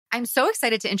I'm so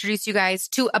excited to introduce you guys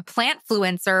to a plant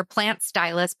fluencer, plant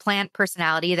stylist, plant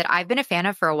personality that I've been a fan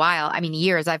of for a while. I mean,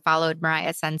 years. I've followed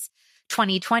Maryah since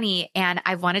 2020, and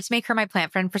I've wanted to make her my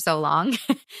plant friend for so long.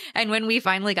 And when we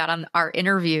finally got on our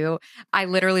interview, I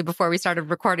literally, before we started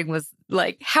recording, was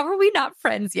like, how are we not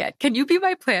friends yet? Can you be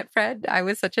my plant friend? I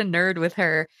was such a nerd with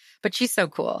her, but she's so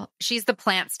cool. She's the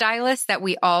plant stylist that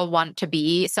we all want to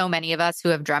be. So many of us who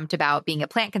have dreamt about being a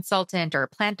plant consultant or a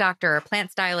plant doctor or a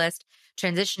plant stylist,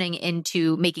 transitioning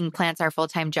into making plants our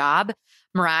full-time job.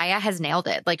 Maryah has nailed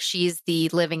it. Like, she's the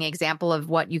living example of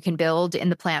what you can build in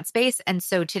the plant space. And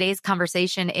so today's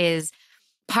conversation is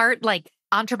part like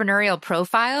entrepreneurial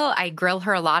profile. I grill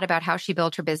her a lot about how she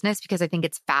built her business because I think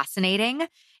it's fascinating,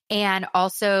 and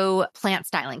also plant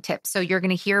styling tips. So you're going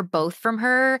to hear both from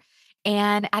her.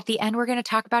 And at the end, we're going to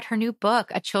talk about her new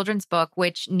book, a children's book,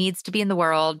 which needs to be in the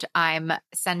world. I'm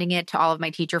sending it to all of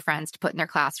my teacher friends to put in their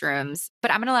classrooms.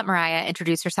 But I'm going to let Maryah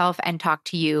introduce herself and talk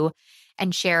to you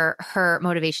and share her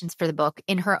motivations for the book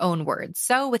in her own words.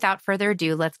 So without further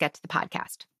ado, let's get to the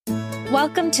podcast.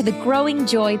 Welcome to the Growing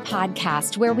Joy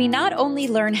podcast, where we not only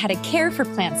learn how to care for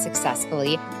plants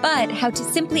successfully, but how to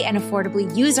simply and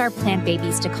affordably use our plant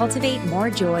babies to cultivate more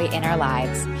joy in our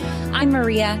lives. I'm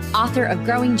Maryah, author of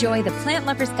Growing Joy, the Plant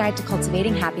Lover's Guide to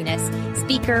Cultivating Happiness,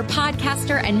 speaker,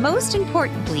 podcaster, and most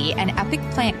importantly, an epic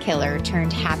plant killer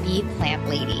turned happy plant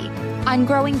lady. On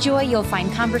Growing Joy, you'll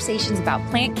find conversations about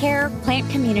plant care, plant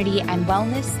community, and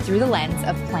wellness through the lens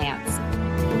of plants.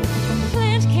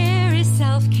 Plant care is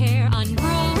self-care on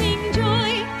Growing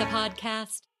Joy, the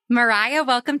podcast. Maryah,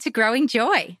 welcome to Growing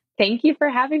Joy. Thank you for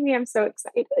having me. I'm so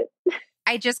excited.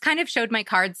 I just kind of showed my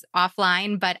cards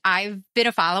offline, but I've been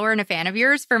a follower and a fan of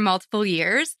yours for multiple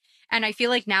years. And I feel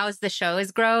like now as the show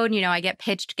has grown, I get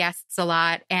pitched guests a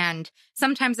lot, and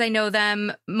sometimes I know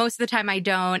them. Most of the time I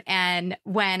don't. And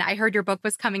when I heard your book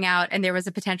was coming out and there was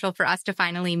a potential for us to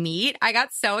finally meet, I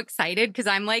got so excited because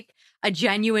I'm like a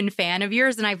genuine fan of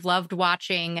yours, and I've loved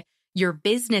watching your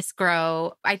business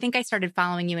grow. I think I started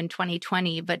following you in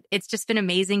 2020, but it's just been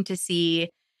amazing to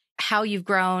see how you've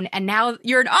grown. And now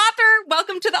you're an author.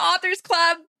 Welcome to the Authors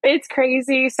Club. It's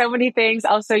crazy. So many things.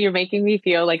 Also, you're making me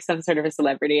feel like some sort of a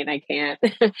celebrity, and I can't,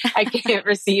 I can't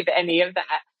receive any of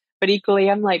that. But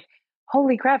equally, I'm like,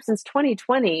 holy crap, since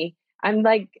 2020, I'm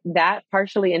like that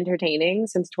partially entertaining.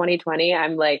 Since 2020,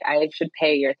 I'm like, I should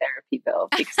pay your therapy bill,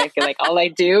 because I feel like all I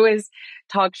do is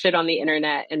talk shit on the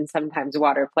internet and sometimes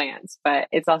water plants, but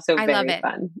it's also very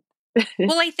fun.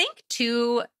 Well, I think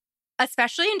too,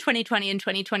 especially in 2020 and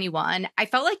 2021, I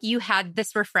felt like you had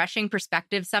this refreshing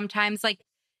perspective sometimes, like,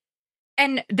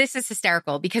 and this is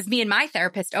hysterical because me and my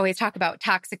therapist always talk about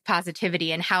toxic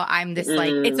positivity and how I'm this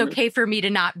like, it's okay for me to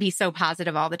not be so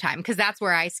positive all the time, because that's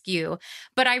where I skew.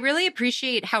 But I really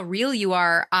appreciate how real you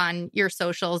are on your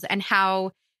socials and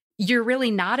how you're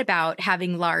really not about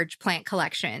having large plant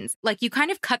collections. Like, you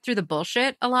kind of cut through the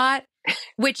bullshit a lot,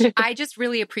 which I just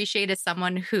really appreciate as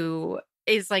someone who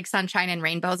is like sunshine and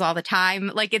rainbows all the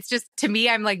time. Like, it's just, to me,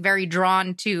 I'm like very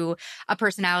drawn to a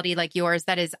personality like yours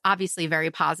that is obviously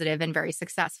very positive and very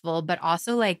successful, but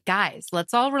also like, guys,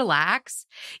 let's all relax.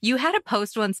 You had a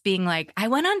post once being like, I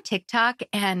went on TikTok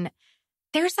and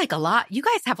there's like a lot, you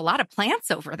guys have a lot of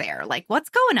plants over there. Like, what's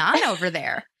going on over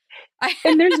there?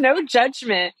 And there's no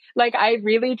judgment. Like, I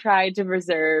really try to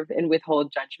reserve and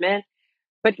withhold judgment,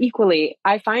 but equally,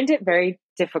 I find it very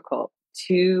difficult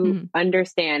to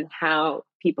understand how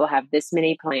people have this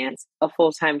many plants, a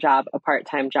full-time job, a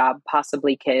part-time job,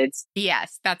 possibly kids.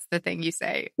 Yes, that's the thing you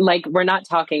say. Like, we're not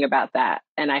talking about that.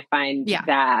 And I find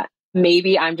that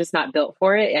maybe I'm just not built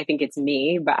for it. I think it's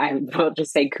me, but I will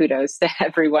just say kudos to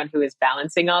everyone who is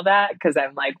balancing all that, because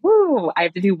I'm like, woo, I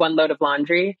have to do one load of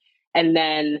laundry. And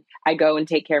then I go and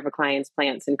take care of a client's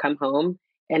plants and come home.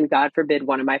 And God forbid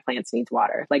one of my plants needs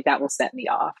water. Like, that will set me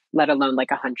off, let alone like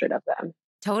 100 of them.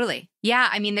 Totally. Yeah.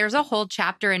 I mean, there's a whole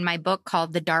chapter in my book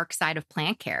called The Dark Side of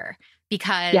Plant Care,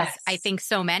 because I think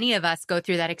so many of us go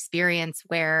through that experience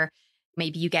where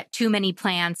maybe you get too many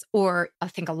plants, or I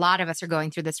think a lot of us are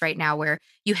going through this right now, where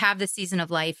you have the season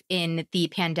of life in the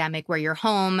pandemic where you're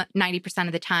home 90%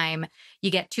 of the time.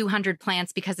 You get 200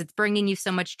 plants because it's bringing you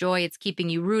so much joy. It's keeping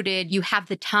you rooted. You have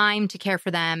the time to care for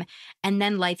them. And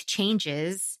then life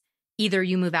changes. Either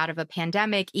you move out of a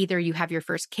pandemic, either you have your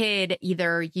first kid,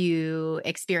 either you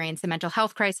experience a mental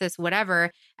health crisis,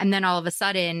 whatever. And then all of a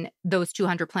sudden, those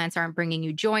 200 plants aren't bringing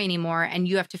you joy anymore. And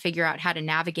you have to figure out how to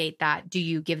navigate that. Do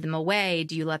you give them away?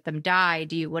 Do you let them die?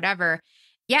 Do you whatever?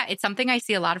 Yeah, it's something I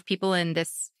see a lot of people in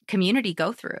this community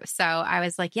go through. So I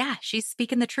was like, yeah, she's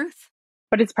speaking the truth.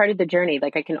 But it's part of the journey.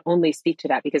 Like I can only speak to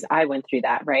that because I went through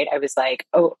that, right? I was like,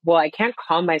 oh, well, I can't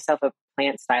call myself a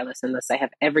plant stylist unless I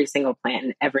have every single plant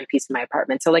in every piece of my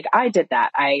apartment. So like I did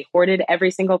that. I hoarded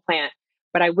every single plant.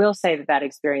 But I will say that that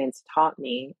experience taught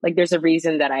me, like there's a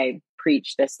reason that I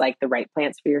preach this, like the right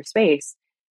plants for your space.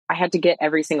 I had to get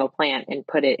every single plant and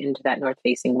put it into that north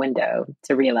facing window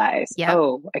to realize, Yep.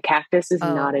 oh, a cactus is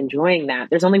not Oh, enjoying that.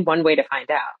 There's only one way to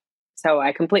find out. So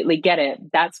I completely get it.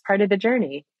 That's part of the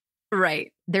journey.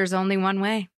 right. There's only one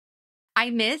way. I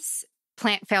miss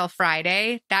Plant Fail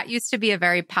Friday. That used to be a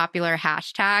very popular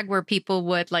hashtag where people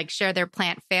would like share their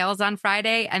plant fails on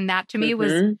Friday. And that to me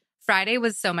was Hmm. Friday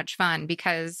was so much fun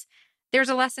because there's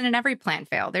a lesson in every plant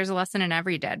fail. There's a lesson in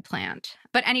every dead plant.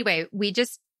 But anyway, we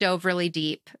just dove really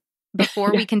deep.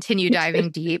 Before we continue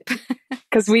diving deep,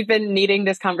 Because we've been needing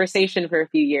this conversation for a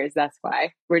few years. That's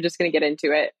why we're just going to get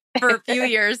into it. for a few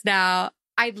years now,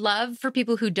 I'd love for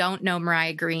people who don't know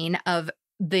Maryah Greene of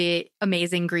the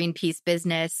amazing Greene Piece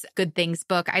business, Good Things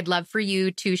book. I'd love for you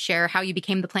to share how you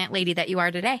became the plant lady that you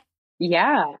are today.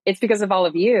 Yeah, it's because of all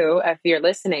of you, if you're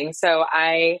listening. So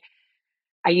I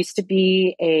used to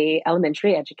be a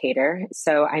elementary educator.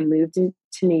 So I moved to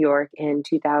New York in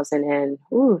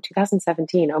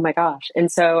 2017. Oh my gosh.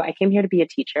 And so I came here to be a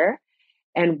teacher.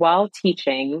 And while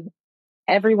teaching,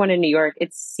 everyone in New York,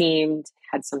 it seemed,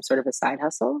 had some sort of a side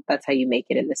hustle. That's how you make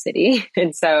it in the city.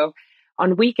 And so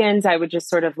on weekends, I would just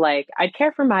sort of like, I'd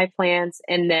care for my plants.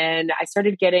 And then I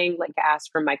started getting like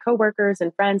asked from my coworkers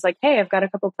and friends, like, hey, I've got a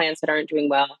couple plants that aren't doing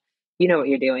well. You know what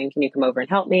you're doing. Can you come over and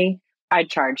help me? I'd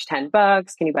charge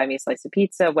 $10. Can you buy me a slice of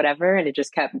pizza? Whatever. And it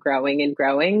just kept growing and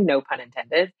growing. No pun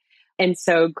intended. And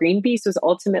so Greene Piece was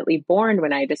ultimately born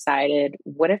when I decided,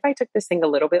 what if I took this thing a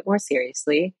little bit more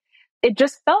seriously? It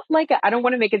just felt like, I don't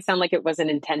want to make it sound like it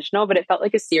wasn't intentional, but it felt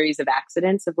like a series of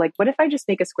accidents of like, what if I just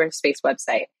make a Squarespace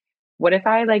website? What if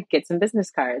I like get some business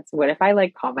cards? What if I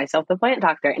like call myself the plant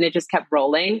doctor? And it just kept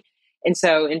rolling. And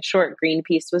so in short, Greene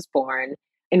Piece was born.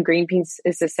 And Greene Piece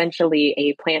is essentially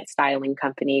a plant styling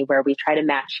company where we try to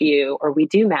match you, or we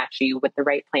do match you with the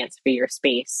right plants for your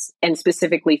space and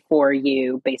specifically for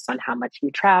you based on how much you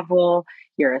travel,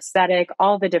 your aesthetic,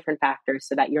 all the different factors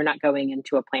so that you're not going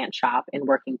into a plant shop and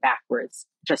working backwards,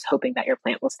 just hoping that your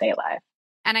plant will stay alive.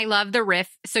 And I love the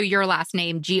riff. So your last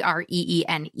name,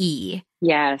 Greene.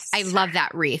 Yes. I love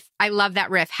that riff. I love that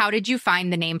riff. How did you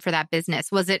find the name for that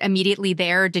business? Was it immediately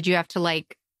there? Or did you have to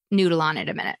like noodle on it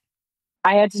a minute?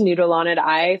 I had to noodle on it.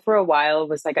 I, for a while,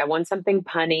 was like, I want something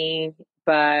punny,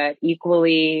 but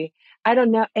equally, I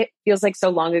don't know. It feels like so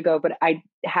long ago, but I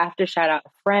have to shout out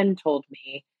a friend told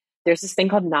me there's this thing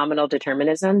called nominal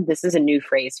determinism. This is a new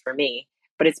phrase for me,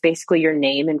 but it's basically your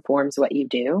name informs what you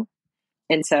do.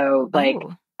 And so, like,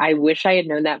 Oh, I wish I had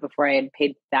known that before I had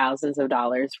paid thousands of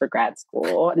dollars for grad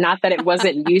school. Not that it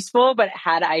wasn't useful, but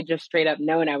had I just straight up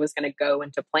known I was going to go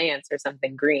into plants or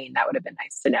something green, that would have been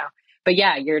nice to know. But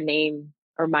yeah, your name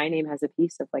or my name has a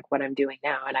piece of like what I'm doing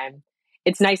now. And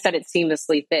it's nice that it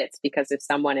seamlessly fits because if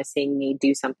someone is seeing me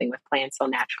do something with plants, they'll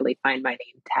naturally find my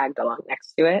name tagged along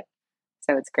next to it.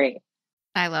 So it's great.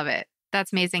 I love it.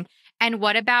 That's amazing. And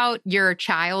what about your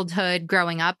childhood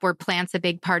growing up? Were plants a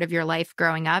big part of your life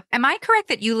growing up? Am I correct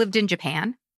that you lived in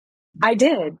Japan? I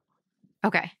did.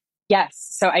 Okay. Yes.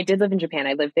 So I did live in Japan.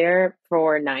 I lived there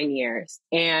for 9 years.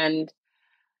 And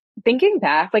thinking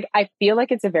back, like I feel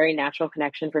like it's a very natural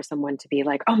connection for someone to be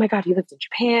like, oh my God, you lived in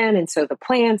Japan. And so the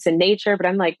plants and nature. But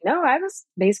I'm like, no, I was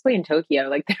basically in Tokyo.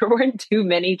 Like there weren't too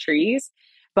many trees.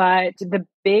 But the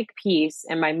big piece,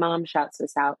 and my mom shouts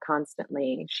this out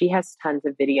constantly, she has tons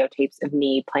of videotapes of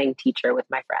me playing teacher with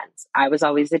my friends. I was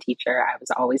always the teacher. I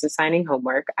was always assigning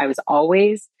homework. I was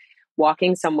always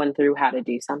walking someone through how to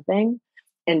do something.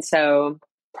 And so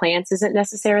plants isn't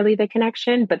necessarily the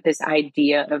connection, but this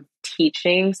idea of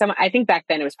teaching someone, I think back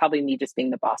then it was probably me just being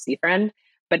the bossy friend.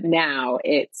 But now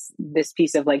it's this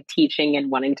piece of like teaching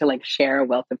and wanting to like share a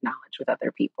wealth of knowledge with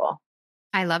other people.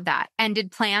 I love that. And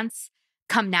did plants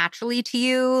come naturally to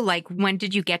you? Like when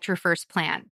did you get your first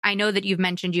plant? I know that you've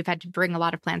mentioned you've had to bring a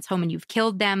lot of plants home and you've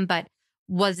killed them, but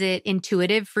was it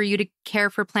intuitive for you to care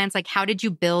for plants? Like how did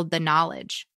you build the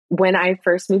knowledge? When I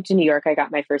first moved to New York, I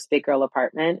got my first big girl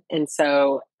apartment. And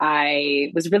so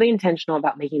I was really intentional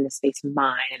about making the space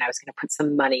mine and I was going to put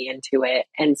some money into it.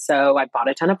 And so I bought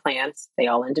a ton of plants. They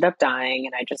all ended up dying.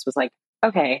 And I just was like,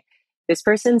 okay, this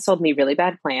person sold me really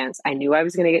bad plants. I knew I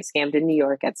was going to get scammed in New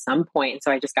York at some point.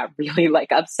 So I just got really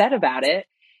like upset about it.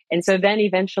 And so then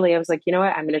eventually I was like, you know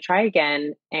what, I'm going to try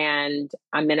again. And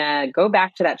I'm going to go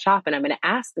back to that shop and I'm going to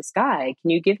ask this guy, can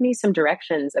you give me some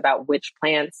directions about which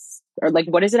plants or like,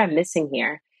 what is it I'm missing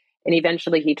here? And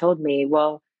eventually he told me,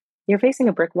 well, you're facing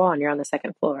a brick wall and you're on the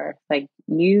second floor. Like,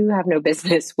 you have no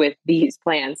business with these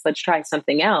plants. Let's try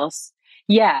something else.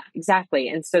 Yeah, exactly.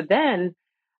 And so then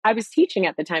I was teaching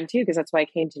at the time too, because that's why I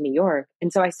came to New York.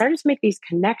 And so I started to make these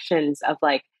connections of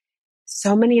like,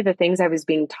 so many of the things I was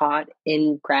being taught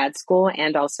in grad school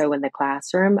and also in the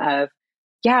classroom of,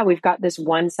 yeah, we've got this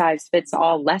one size fits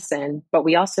all lesson, but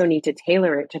we also need to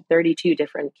tailor it to 32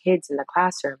 different kids in the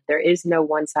classroom. There is no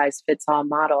one size fits all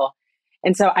model.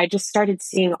 And so I just started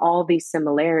seeing all these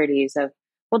similarities of,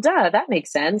 well, duh, that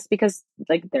makes sense because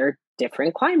like there are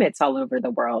different climates all over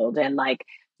the world. And like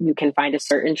you can find a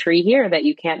certain tree here that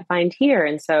you can't find here.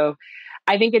 And so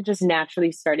I think it just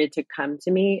naturally started to come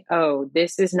to me. Oh,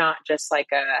 this is not just like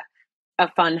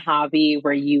a fun hobby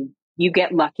where you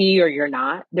get lucky or you're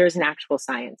not. There's an actual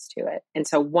science to it. And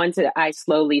so once I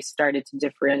slowly started to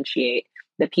differentiate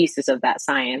the pieces of that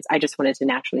science, I just wanted to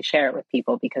naturally share it with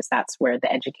people because that's where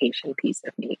the education piece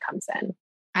of me comes in.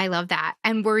 I love that.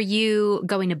 And were you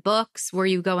going to books? Were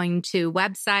you going to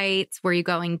websites? Were you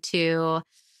going to,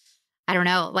 I don't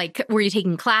know, like, were you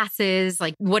taking classes?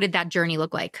 Like, what did that journey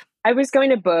look like? I was going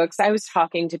to books. I was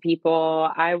talking to people.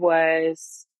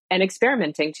 And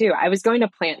experimenting too. I was going to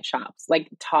plant shops, like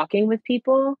talking with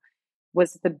people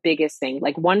was the biggest thing.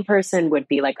 Like one person would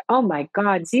be like, oh my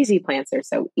God, ZZ plants are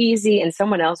so easy. And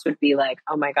someone else would be like,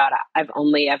 oh my God,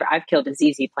 I've killed a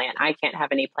ZZ plant. I can't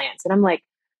have any plants. And I'm like,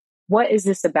 what is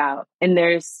this about? And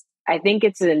I think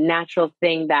it's a natural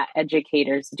thing that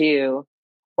educators do,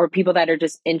 or people that are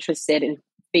just interested in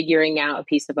figuring out a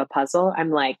piece of a puzzle.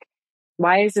 I'm like,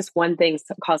 why is this one thing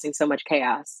causing so much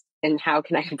chaos? And how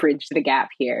can I bridge the gap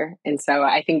here? And so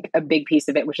I think a big piece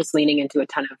of it was just leaning into a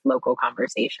ton of local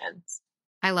conversations.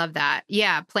 I love that.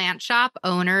 Yeah. Plant shop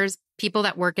owners, people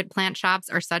that work at plant shops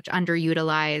are such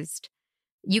underutilized.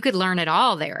 You could learn it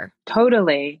all there.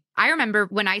 Totally. I remember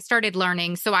when I started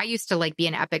learning, so I used to like be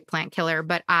an epic plant killer,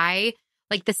 but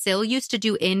like the SIL used to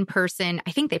do in-person,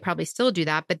 I think they probably still do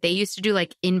that, but they used to do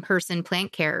like in-person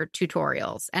plant care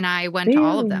tutorials. And I went to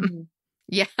all of them.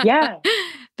 Yeah. Yeah.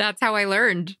 That's how I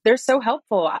learned. They're so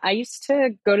helpful. I used to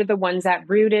go to the ones at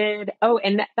Rooted. Oh,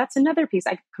 and that's another piece.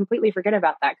 I completely forget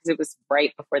about that because it was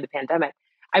right before the pandemic.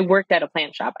 I worked at a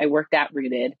plant shop. I worked at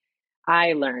Rooted.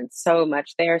 I learned so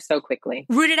much there so quickly.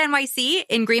 Rooted NYC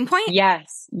in Greenpoint?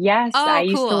 Yes. Yes. Oh, I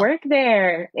used cool. to work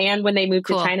there. And when they moved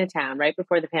to Chinatown right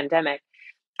before the pandemic,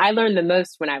 I learned the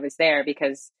most when I was there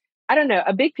because I don't know,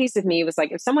 a big piece of me was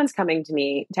like, if someone's coming to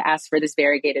me to ask for this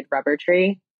variegated rubber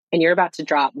tree, and you're about to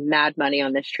drop mad money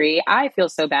on this tree, I feel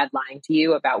so bad lying to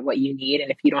you about what you need and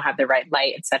if you don't have the right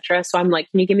light, etc. So I'm like,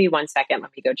 can you give me 1 second?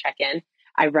 Let me go check in.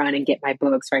 I run and get my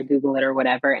books or I Google it or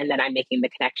whatever. And then I'm making the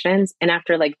connections. And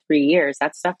after like 3 years,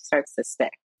 that stuff starts to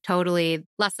stick. Totally.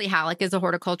 Leslie Halleck is a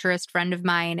horticulturist friend of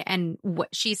mine. And what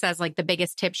she says, like the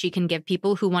biggest tip she can give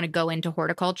people who want to go into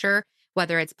horticulture,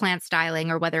 whether it's plant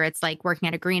styling or whether it's like working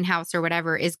at a greenhouse or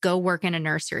whatever, is go work in a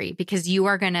nursery because you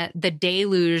are the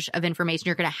deluge of information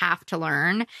you're going to have to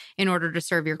learn in order to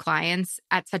serve your clients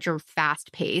at such a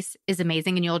fast pace is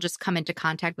amazing. And you'll just come into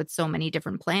contact with so many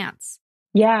different plants.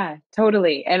 Yeah,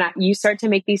 totally. And you start to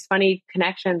make these funny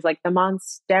connections, like the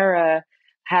Monstera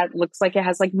looks like it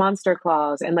has like monster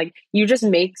claws, and like you just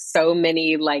make so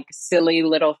many like silly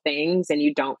little things and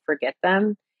you don't forget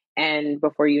them. And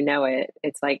before you know it,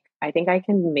 it's like, I think I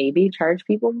can maybe charge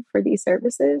people for these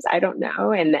services. I don't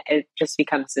know. And it just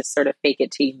becomes this sort of fake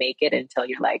it till you make it until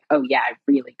you're like, oh yeah, I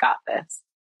really got this.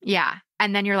 Yeah.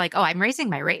 And then you're like, oh, I'm raising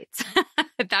my rates.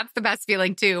 That's the best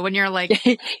feeling too. When you're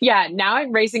like, yeah, now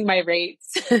I'm raising my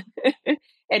rates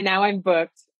and now I'm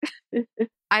booked.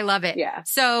 I love it. Yeah.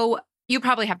 So you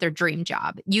probably have their dream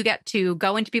job. You get to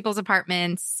go into people's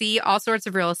apartments, see all sorts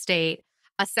of real estate,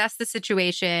 assess the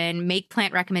situation, make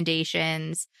plant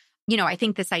recommendations. You know, I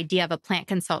think this idea of a plant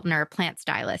consultant or a plant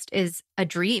stylist is a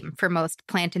dream for most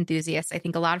plant enthusiasts. I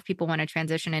think a lot of people want to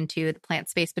transition into the plant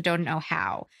space, but don't know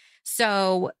how.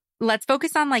 So let's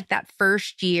focus on like that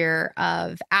first year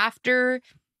of after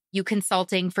you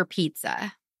consulting for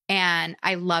pizza. And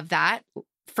I love that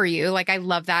for you. Like, I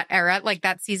love that era, like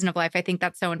that season of life. I think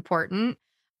that's so important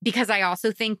because I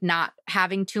also think not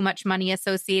having too much money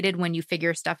associated when you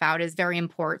figure stuff out is very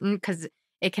important because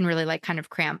it can really like kind of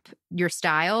cramp your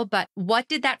style. But what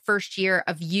did that first year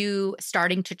of you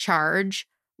starting to charge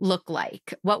look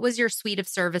like? What was your suite of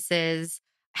services?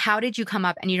 How did you come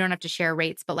up? And you don't have to share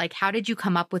rates, but like, how did you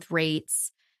come up with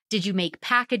rates? Did you make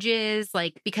packages?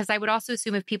 Like, because I would also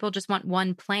assume if people just want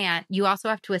one plant, you also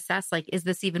have to assess, like, is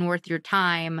this even worth your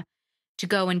time to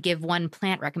go and give one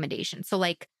plant recommendation? So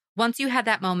like, once you had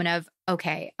that moment of,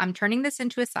 okay, I'm turning this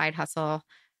into a side hustle,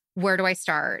 where do I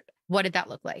start? What did that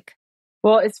look like?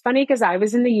 Well, it's funny because I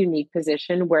was in the unique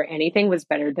position where anything was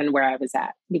better than where I was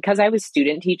at. Because I was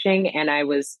student teaching and I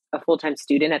was a full-time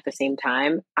student at the same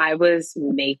time, I was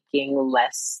making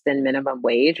less than minimum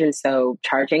wage. And so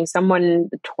charging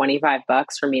someone 25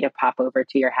 bucks for me to pop over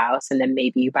to your house and then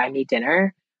maybe you buy me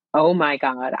dinner. Oh my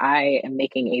God, I am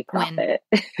making a Win. profit.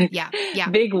 Yeah. Yeah.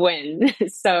 Big win.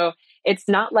 So it's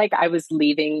not like I was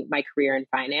leaving my career in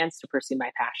finance to pursue my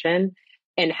passion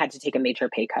and had to take a major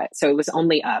pay cut. So it was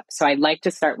only up. So I like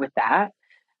to start with that.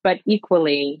 But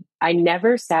equally, I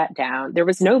never sat down. There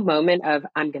was no moment of,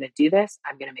 I'm going to do this,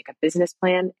 I'm going to make a business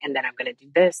plan, and then I'm going to do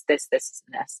this, and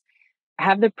this. I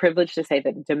have the privilege to say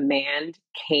that demand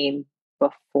came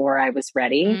before I was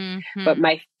ready. But Hmm.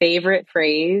 my favorite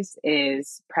phrase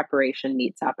is preparation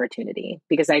meets opportunity,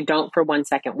 because I don't for one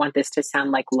second want this to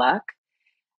sound like luck.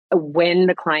 When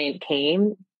the client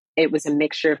came, it was a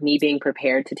mixture of me being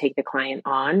prepared to take the client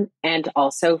on and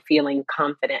also feeling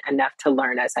confident enough to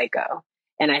learn as I go.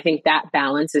 And I think that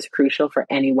balance is crucial for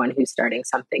anyone who's starting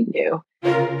something new.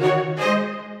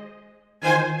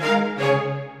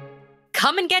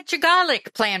 Come and get your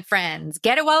garlic, plant friends.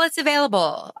 Get it while it's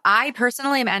available. I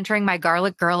personally am entering my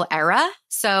garlic girl era,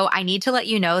 so I need to let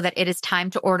you know that it is time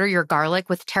to order your garlic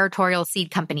with Territorial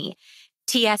Seed Company.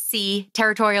 TSC,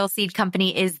 Territorial Seed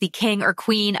Company, is the king or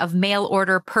queen of mail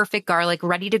order perfect garlic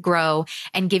ready to grow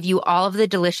and give you all of the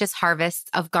delicious harvests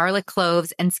of garlic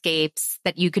cloves and scapes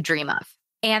that you could dream of.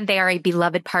 And they are a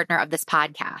beloved partner of this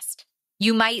podcast.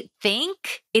 You might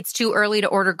think it's too early to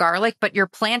order garlic, but you're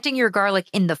planting your garlic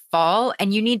in the fall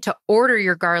and you need to order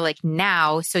your garlic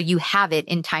now so you have it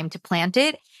in time to plant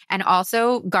it. And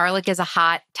also, garlic is a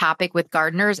hot topic with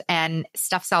gardeners and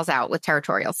stuff sells out with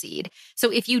Territorial Seed.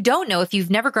 So if you don't know, if you've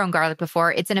never grown garlic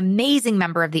before, it's an amazing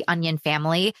member of the onion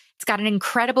family. It's got an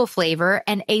incredible flavor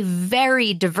and a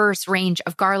very diverse range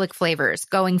of garlic flavors,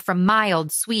 going from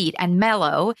mild, sweet, and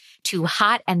mellow to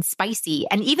hot and spicy,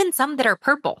 and even some that are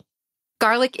purple.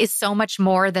 Garlic is so much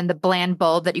more than the bland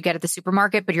bulb that you get at the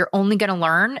supermarket, but you're only going to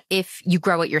learn if you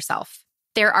grow it yourself.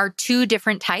 There are two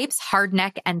different types,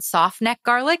 hardneck and softneck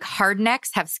garlic. Hardnecks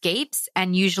have scapes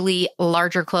and usually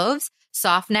larger cloves.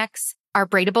 Softnecks are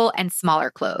braidable and smaller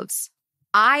cloves.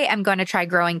 I am going to try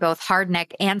growing both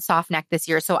hardneck and softneck this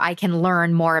year so I can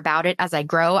learn more about it as I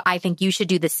grow. I think you should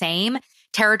do the same.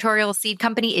 Territorial Seed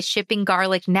Company is shipping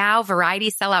garlic now.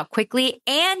 Varieties sell out quickly,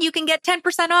 and you can get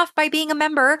 10% off by being a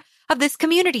member of this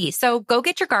community. So go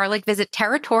get your garlic. Visit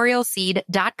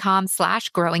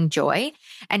territorialseed.com/growingjoy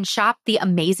and shop the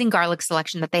amazing garlic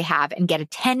selection that they have and get a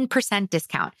 10%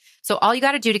 discount. So all you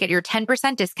got to do to get your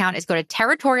 10% discount is go to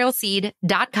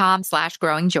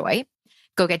territorialseed.com/growingjoy.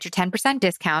 Go get your 10%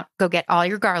 discount. Go get all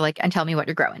your garlic and tell me what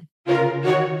you're growing.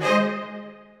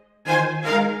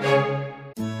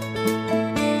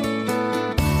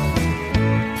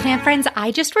 Plant friends,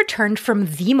 I just returned from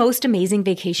the most amazing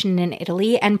vacation in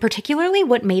Italy, and particularly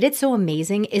what made it so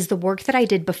amazing is the work that I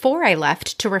did before I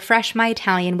left to refresh my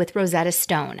Italian with Rosetta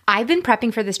Stone. I've been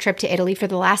prepping for this trip to Italy for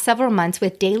the last several months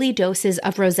with daily doses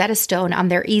of Rosetta Stone on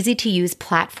their easy-to-use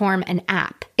platform and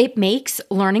app. It makes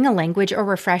learning a language or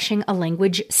refreshing a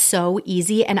language so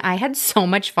easy, and I had so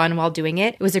much fun while doing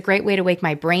it. It was a great way to wake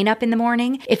my brain up in the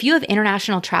morning. If you have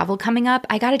international travel coming up,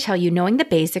 I gotta tell you, knowing the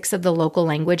basics of the local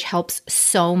language helps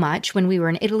so much. When we were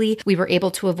in Italy, we were able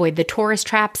to avoid the tourist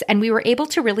traps and we were able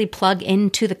to really plug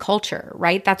into the culture,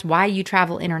 right? That's why you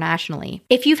travel internationally.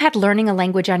 If you've had learning a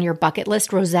language on your bucket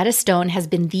list, Rosetta Stone has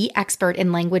been the expert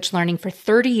in language learning for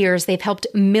 30 years. They've helped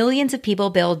millions of people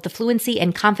build the fluency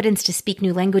and confidence to speak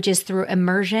new languages through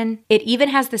immersion. It even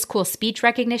has this cool speech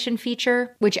recognition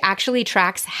feature, which actually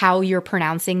tracks how you're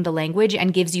pronouncing the language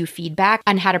and gives you feedback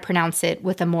on how to pronounce it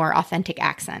with a more authentic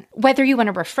accent. Whether you want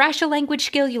to refresh a language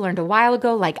skill you learned a while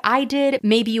ago, like I did,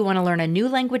 maybe you want to learn a new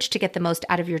language to get the most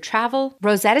out of your travel,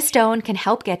 Rosetta Stone can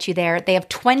help get you there. They have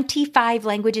 25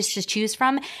 languages to choose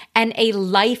from and a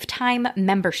lifetime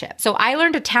membership. So I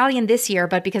learned Italian this year,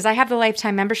 but because I have the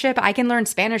lifetime membership, I can learn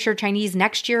Spanish or Chinese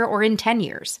next year or in 10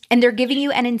 years. And they're giving you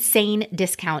an insane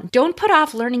discount. Don't put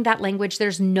off learning that language.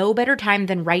 There's no better time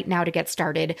than right now to get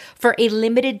started. For a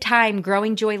limited time,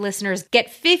 Growing Joy listeners get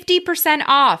 50%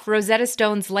 off Rosetta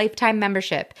Stone's lifetime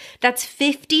membership. That's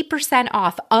 50%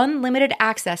 off unlimited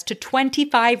access to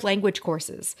 25 language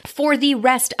courses for the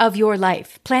rest of your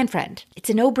life. Plan friend, it's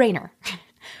a no-brainer.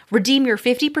 Redeem your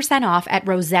 50% off at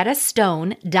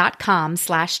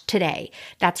rosettastone.com/today.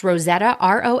 That's Rosetta,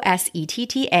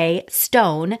 ROSETTA,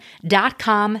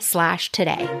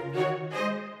 stone.com/today.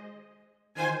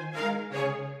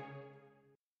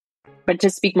 But to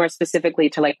speak more specifically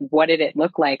to like, what did it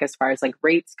look like as far as like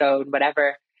rates go and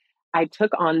whatever, I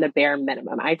took on the bare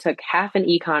minimum. I took half an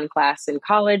econ class in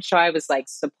college. So I was like,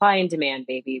 supply and demand,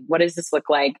 baby. What does this look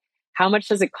like? How much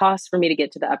does it cost for me to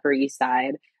get to the Upper East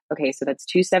Side? Okay, so that's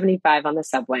 $2.75 on the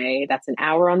subway. That's an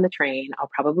hour on the train. I'll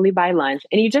probably buy lunch.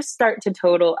 And you just start to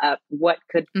total up what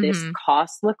could this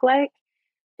cost look like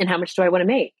and how much do I want to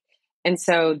make? And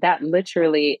so that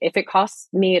literally, if it costs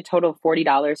me a total of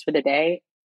 $40 for the day,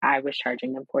 I was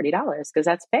charging them $40 because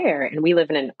that's fair. And we live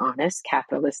in an honest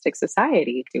capitalistic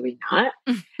society, do we not?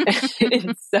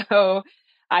 And so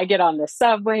I get on the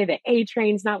subway, the A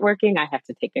train's not working. I have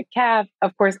to take a cab.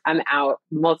 Of course, I'm out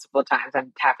multiple times.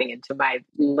 I'm tapping into my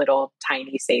little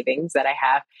tiny savings that I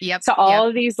have. Yep. So all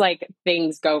of these like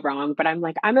things go wrong, but I'm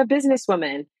like, I'm a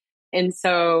businesswoman. And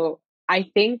so I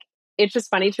think it's just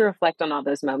funny to reflect on all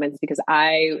those moments because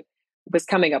I was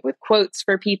coming up with quotes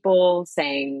for people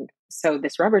saying, so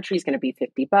this rubber tree is going to be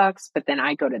 $50, but then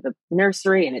I go to the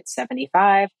nursery and it's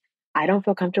 75. I don't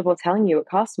feel comfortable telling you it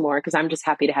costs more because I'm just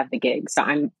happy to have the gig. So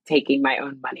I'm taking my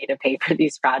own money to pay for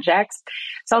these projects.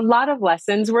 So a lot of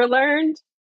lessons were learned.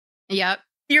 Yep.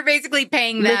 You're basically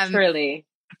paying them. Literally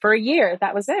for a year.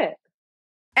 That was it.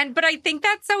 But I think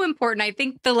that's so important. I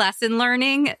think the lesson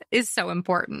learning is so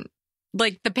important.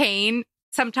 Like the pain,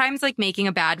 sometimes like making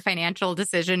a bad financial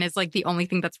decision is like the only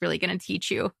thing that's really going to teach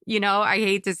you. You know, I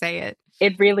hate to say it.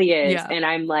 It really is. Yeah. And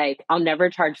I'm like, I'll never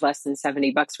charge less than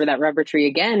 $70 for that rubber tree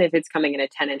again if it's coming in a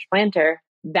 10-inch planter.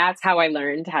 That's how I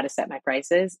learned how to set my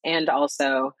prices. And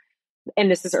also, and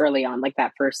this is early on, like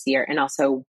that first year, and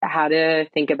also how to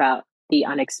think about the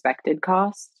unexpected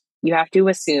cost. You have to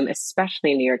assume,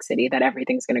 especially in New York City, that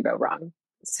everything's going to go wrong.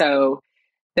 So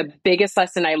the biggest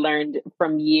lesson I learned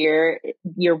from year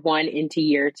one into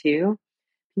year two,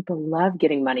 people love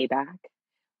getting money back.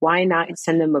 Why not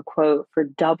send them a quote for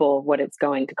double what it's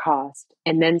going to cost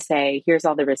and then say, here's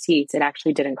all the receipts. It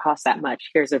actually didn't cost that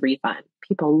much. Here's a refund.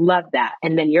 People love that.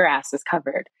 And then your ass is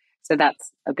covered. So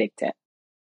that's a big tip.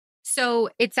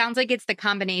 So it sounds like it's the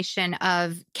combination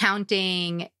of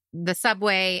counting the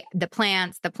subway, the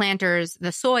plants, the planters,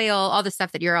 the soil, all the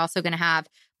stuff that you're also going to have,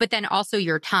 but then also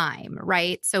your time,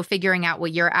 right? So figuring out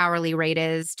what your hourly rate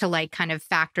is to like kind of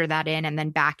factor that in and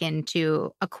then back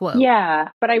into a quote. Yeah.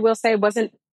 But I will say I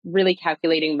wasn't really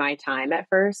calculating my time at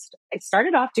first. I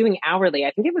started off doing hourly.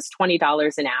 I think it was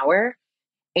 $20 an hour.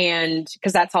 And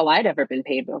because that's all I'd ever been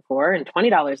paid before. And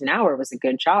 $20 an hour was a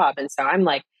good job. And so I'm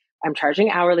like, I'm charging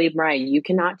hourly, Maryah. You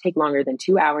cannot take longer than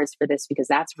 2 hours for this because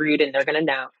that's rude and they're going to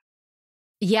know.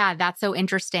 Yeah, that's so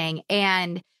interesting.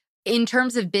 And in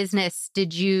terms of business,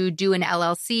 did you do an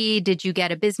LLC? Did you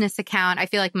get a business account? I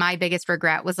feel like my biggest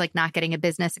regret was like not getting a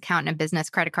business account and a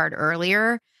business credit card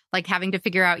earlier, like having to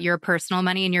figure out your personal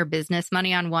money and your business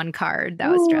money on one card. That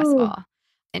was stressful.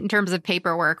 In terms of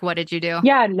paperwork, what did you do?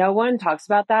 Yeah, no one talks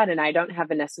about that. And I don't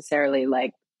have a necessarily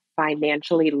like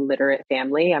financially literate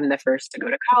family. I'm the first to go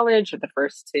to college or the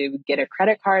first to get a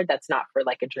credit card. That's not for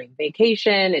like a dream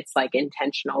vacation. It's like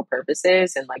intentional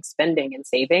purposes and like spending and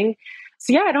saving.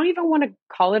 So yeah, I don't even want to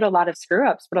call it a lot of screw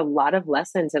ups, but a lot of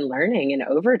lessons and learning and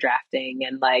overdrafting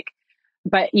and like,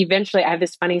 but eventually I have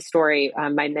this funny story.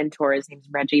 My mentor, his name's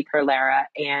Reggie Perlera,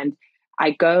 and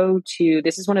I go to,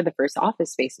 this is one of the first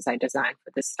office spaces I designed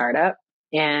for this startup.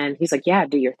 And he's like, yeah,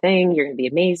 do your thing. You're going to be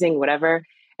amazing, whatever.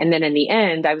 And then in the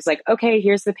end, I was like, okay,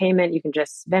 here's the payment. You can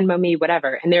just Venmo me,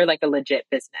 whatever. And they're like a legit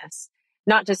business.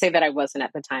 Not to say that I wasn't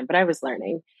at the time, but I was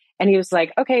learning. And he was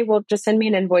like, okay, well, just send me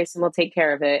an invoice and we'll take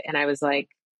care of it. And I was like,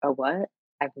 oh, what?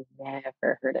 I've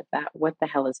never heard of that. What the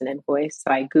hell is an invoice?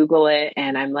 So I Google it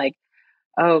and I'm like,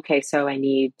 oh, okay, so I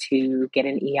need to get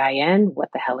an EIN. What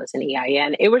the hell is an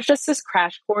EIN? It was just this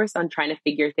crash course on trying to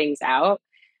figure things out.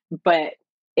 But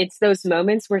it's those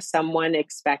moments where someone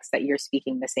expects that you're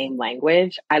speaking the same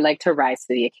language. I like to rise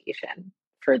to the occasion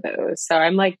for those. So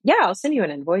I'm like, yeah, I'll send you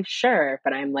an invoice. Sure.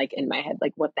 But I'm like in my head,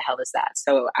 like, what the hell is that?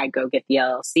 So I go get the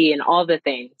LLC and all the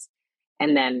things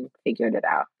and then figured it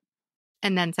out.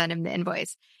 And then send him the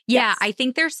invoice. Yeah, Yes. I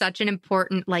think there's such an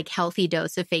important, like, healthy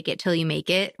dose of fake it till you make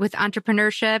it with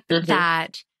entrepreneurship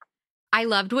that I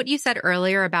loved what you said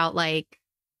earlier about, like,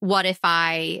 what if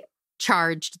I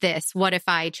charged this? What if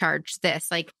I charged this?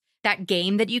 Like, that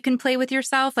game that you can play with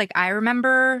yourself. Like, I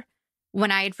remember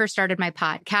when I had first started my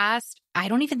podcast, I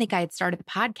don't even think I had started the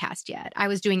podcast yet. I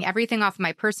was doing everything off of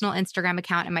my personal Instagram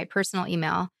account and my personal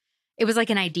email. It was like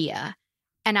an idea.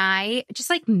 And I just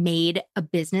like made a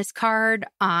business card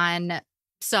on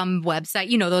some website,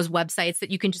 you know, those websites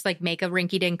that you can just like make a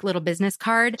rinky dink little business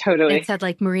card. Totally. And it said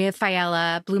like Maryah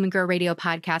Fiella, Bloom and Grow Radio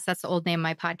Podcast. That's the old name of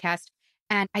my podcast.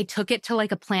 And I took it to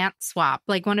like a plant swap,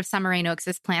 like one of Summer Rain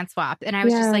Oaks' plant swap. And I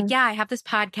was just like, yeah, I have this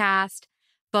podcast.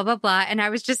 blah, blah, blah. And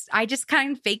I just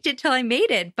kind of faked it till I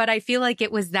made it. But I feel like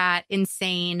it was that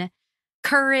insane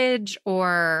courage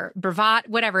or bravado,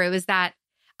 whatever. It was that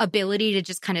ability to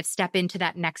just kind of step into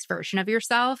that next version of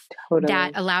yourself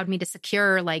that allowed me to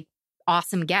secure like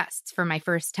awesome guests for my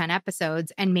first 10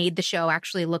 episodes and made the show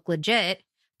actually look legit,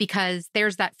 because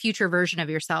there's that future version of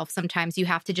yourself. Sometimes you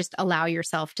have to just allow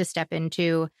yourself to step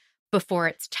into before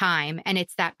it's time. And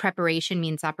it's that preparation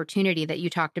means opportunity that you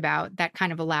talked about that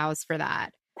kind of allows for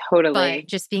that. Totally. But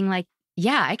just being like,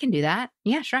 yeah, I can do that.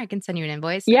 Yeah, sure. I can send you an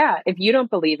invoice. Yeah. If you don't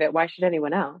believe it, why should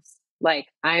anyone else? Like,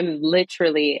 I'm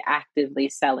literally actively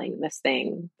selling this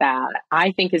thing that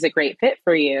I think is a great fit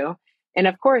for you. And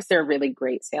of course, there are really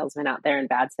great salesmen out there and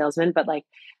bad salesmen. But like,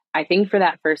 I think for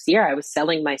that first year, I was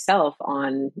selling myself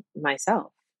on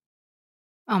myself.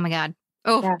 Oh my God.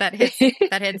 Oh, Yeah.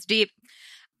 that hits deep.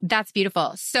 That's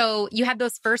beautiful. So you had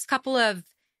those first couple of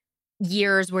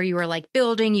years where you were like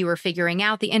building, you were figuring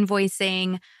out the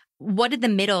invoicing. What did the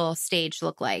middle stage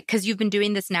look like? Because you've been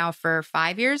doing this now for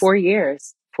 5 years? 4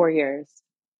 years. 4 years.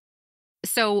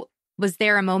 So was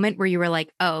there a moment where you were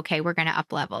like, oh, okay, we're going to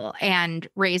up level and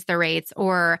raise the rates?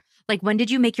 Or like, when did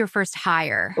you make your first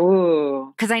hire?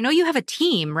 Ooh. Because I know you have a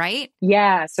team, right?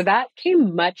 Yeah. So that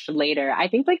came much later. I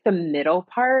think like the middle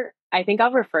part, I think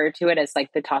I'll refer to it as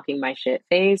like the talking my shit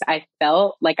phase. I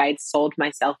felt like I'd sold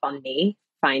myself on me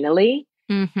finally.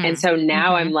 Mm-hmm. And so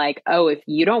now I'm like, oh, if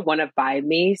you don't want to buy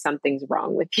me, something's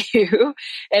wrong with you.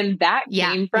 And that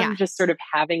came from just sort of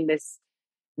having this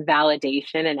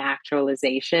validation and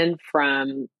actualization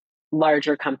from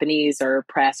larger companies or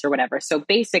press or whatever. So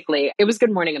basically, it was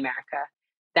Good Morning America.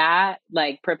 That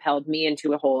like propelled me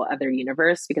into a whole other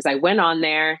universe, because I went on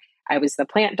there. I was the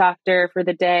plant doctor for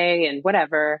the day and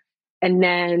whatever. And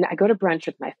then I go to brunch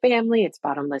with my family. It's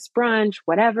bottomless brunch,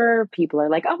 whatever. People are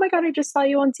like, oh my God, I just saw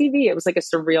you on TV. It was like a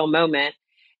surreal moment.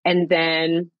 And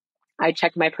then I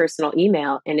check my personal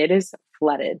email and it is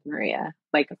flooded, Maryah,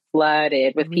 like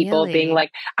flooded with people being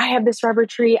like, I have this rubber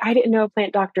tree. I didn't know a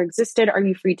plant doctor existed. Are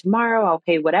you free tomorrow? I'll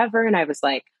pay whatever. And I was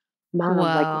like, Mom,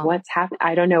 like what's happening?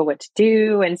 I don't know what to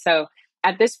do. And so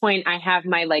at this point I have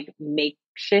my like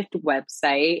makeshift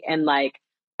website and like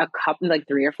a couple, like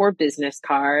 3 or 4 business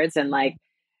cards. And like,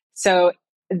 so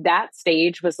that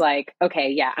stage was like, okay,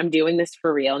 yeah, I'm doing this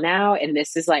for real now. And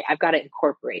this is like, I've got to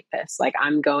incorporate this. Like,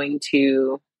 I'm going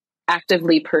to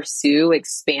actively pursue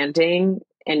expanding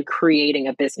and creating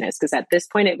a business. Because at this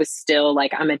point, it was still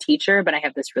like, I'm a teacher, but I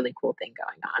have this really cool thing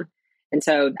going on. And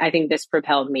so I think this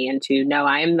propelled me into, no,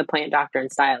 I am the plant doctor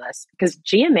and stylist, because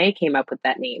GMA came up with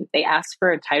that name. They asked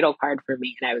for a title card for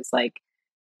me. And I was like,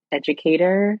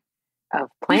 educator of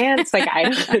plants. Like, I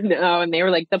don't know. And they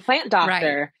were like, the plant doctor.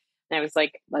 Right. And I was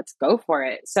like, let's go for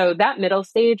it. So that middle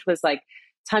stage was like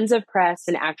tons of press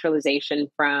and actualization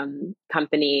from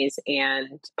companies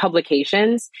and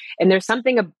publications. And there's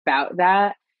something about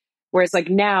that. Whereas like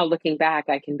now looking back,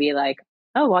 I can be like,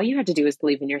 oh, all you had to do is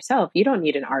believe in yourself. You don't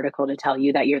need an article to tell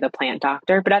you that you're the plant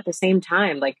doctor. But at the same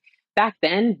time, like back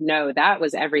then, no, that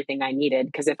was everything I needed.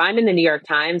 Because if I'm in the New York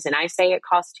Times and I say it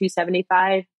costs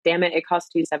 $275, damn it, it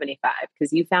costs $275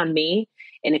 because you found me.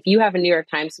 And if you have a New York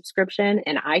Times subscription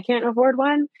and I can't afford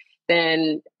one,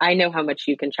 then I know how much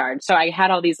you can charge. So I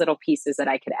had all these little pieces that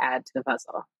I could add to the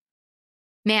puzzle.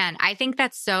 Man, I think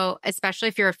that's so, especially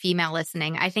if you're a female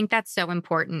listening, I think that's so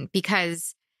important,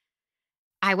 because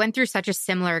I went through such a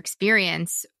similar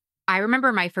experience. I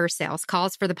remember my first sales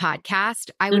calls for the podcast.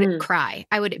 I would cry.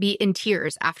 I would be in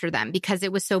tears after them, because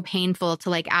it was so painful to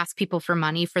like ask people for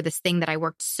money for this thing that I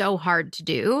worked so hard to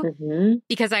do.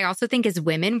 Because I also think as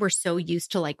women, we're so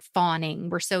used to like fawning.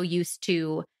 We're so used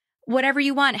to whatever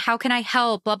you want. How can I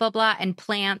help? Blah, blah, blah. And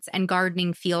plants and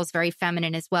gardening feels very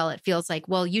feminine as well. It feels like,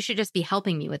 well, you should just be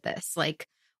helping me with this. Like,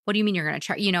 what do you mean you're going to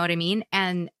try? You know what I mean?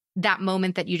 And that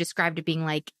moment that you described it being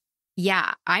like,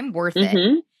 yeah, I'm worth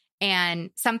it. And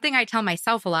something I tell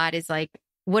myself a lot is like,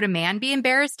 would a man be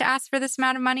embarrassed to ask for this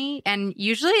amount of money? And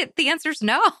usually the answer is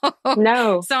no.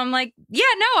 No. So I'm like, yeah,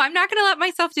 no, I'm not going to let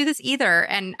myself do this either.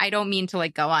 And I don't mean to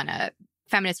like go on a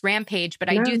feminist rampage, but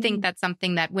I do think that's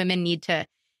something that women need to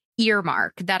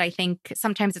earmark, that I think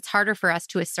sometimes it's harder for us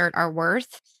to assert our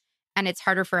worth. And it's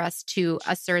harder for us to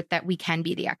assert that we can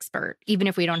be the expert, even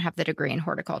if we don't have the degree in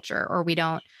horticulture or we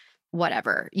don't,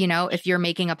 whatever, you know, if you're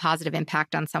making a positive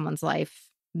impact on someone's life,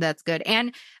 that's good.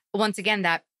 And once again,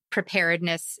 that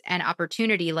preparedness and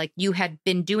opportunity, like you had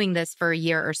been doing this for a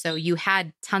year or so, you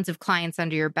had tons of clients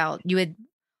under your belt. You had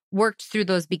worked through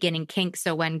those beginning kinks.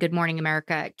 So when Good Morning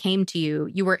America came to you,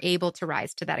 you were able to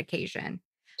rise to that occasion.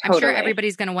 I'm sure Totally.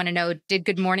 everybody's going to want to know, did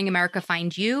Good Morning America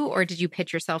find you or did you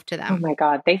pitch yourself to Oh them? my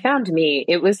God, they found me.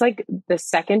 It was like the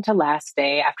second to last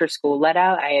day after school let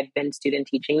out. I had been student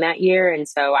teaching that year. And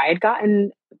so I had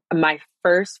gotten my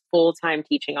first full-time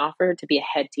teaching offer to be a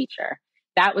head teacher.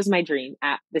 That was my dream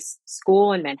at this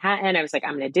school in Manhattan. I was like,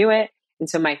 I'm going to do it. And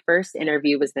so my first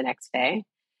interview was the next day.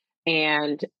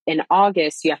 And in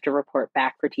August, you have to report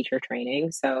back for teacher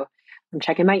training. So I'm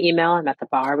checking my email. I'm at the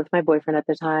bar with my boyfriend at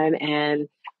the time. And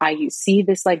I see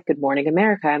this like Good Morning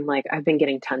America. I'm like, I've been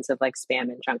getting tons of like spam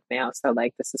and junk mail. So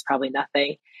like, this is probably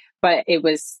nothing. But it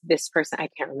was this person, I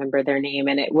can't remember their name.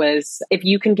 And it was, if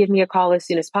you can give me a call as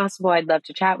soon as possible, I'd love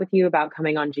to chat with you about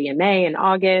coming on GMA in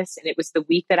August. And it was the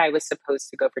week that I was supposed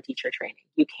to go for teacher training.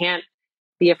 You can't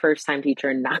be a first time teacher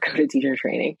and not go to teacher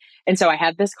training. And so I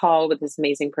had this call with this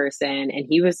amazing person and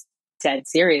he was dead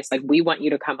serious. Like, we want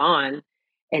you to come on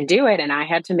and do it. And I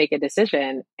had to make a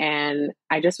decision. And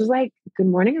I just was like, Good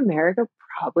Morning America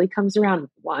probably comes around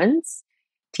once.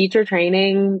 Teacher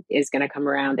training is going to come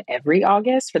around every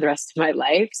August for the rest of my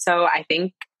life. So I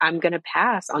think I'm going to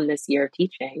pass on this year of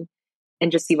teaching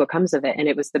and just see what comes of it. And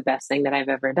it was the best thing that I've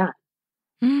ever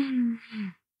done.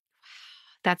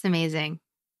 That's amazing.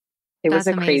 It was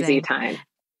That's a crazy amazing. time.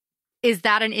 Is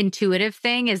that an intuitive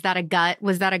thing? Is that a gut?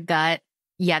 Was that a gut?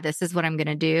 Yeah, this is what I'm going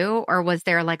to do. Or was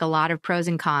there like a lot of pros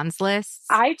and cons lists?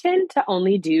 I tend to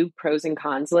only do pros and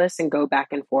cons lists and go back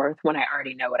and forth when I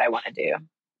already know what I want to do.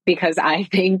 Because I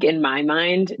think in my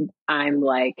mind, I'm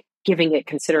like giving it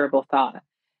considerable thought.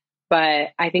 But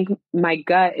I think my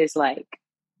gut is like,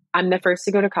 I'm the first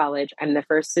to go to college. I'm the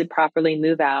first to properly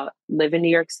move out, live in New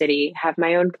York City, have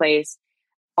my own place.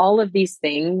 All of these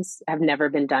things have never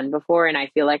been done before. And I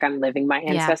feel like I'm living my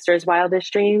ancestors'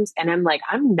 wildest dreams. And I'm like,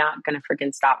 I'm not going to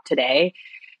freaking stop today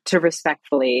to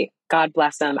respectfully, God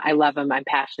bless them. I love them. I'm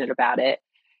passionate about it.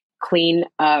 Clean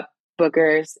up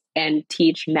boogers and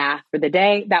teach math for the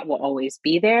day. That will always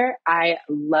be there. I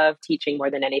love teaching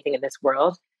more than anything in this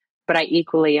world. But I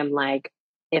equally am like,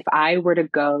 if I were to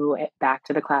go back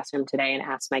to the classroom today and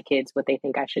ask my kids what they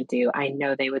think I should do, I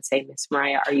know they would say, Miss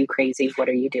Maryah, are you crazy? What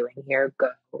are you doing here?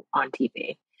 Go on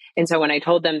TV. And so when I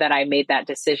told them that I made that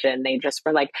decision, they just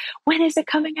were like, when is it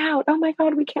coming out? Oh my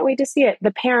God, we can't wait to see it.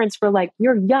 The parents were like,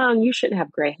 you're young. You shouldn't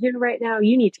have gray hair right now.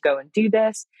 You need to go and do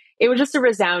this. It was just a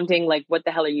resounding, like, what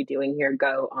the hell are you doing here?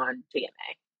 Go on GMA.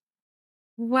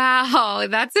 Wow,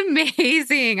 that's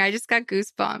amazing. I just got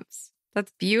goosebumps.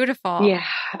 That's beautiful. Yeah.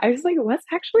 I was like, what's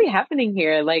actually happening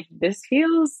here? Like, this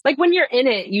feels like when you're in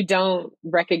it, you don't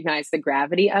recognize the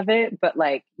gravity of it, but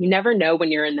like, you never know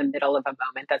when you're in the middle of a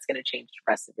moment that's going to change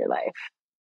the rest of your life.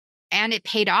 And it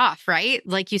paid off, right?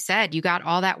 Like you said, you got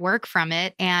all that work from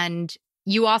it. And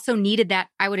you also needed that,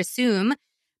 I would assume,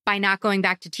 by not going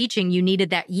back to teaching, you needed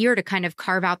that year to kind of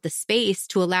carve out the space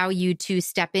to allow you to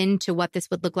step into what this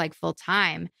would look like full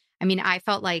time. I mean, I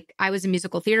felt like I was a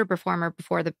musical theater performer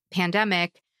before the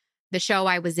pandemic. The show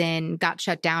I was in got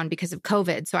shut down because of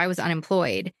COVID, so I was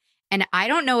unemployed. And I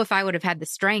don't know if I would have had the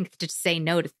strength to say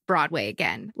no to Broadway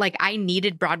again. Like, I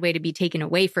needed Broadway to be taken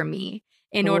away from me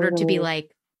in order to be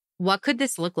like, what could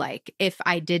this look like if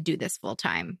I did do this full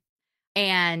time?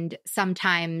 And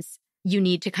sometimes you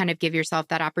need to kind of give yourself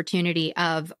that opportunity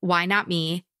of, why not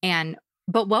me?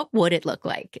 But what would it look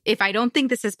like? If I don't think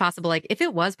this is possible, like if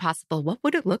it was possible, what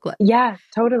would it look like? Yeah,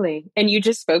 totally. And you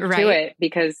just spoke Right? to it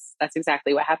because that's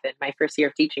exactly what happened. My first year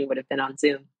of teaching would have been on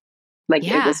Zoom. Like,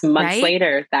 Yeah, it was months right?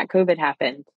 later that COVID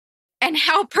happened. And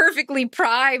how perfectly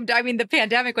primed. I mean, the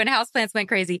pandemic when houseplants went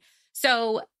crazy.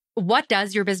 So what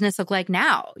does your business look like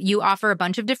now? You offer a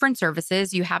bunch of different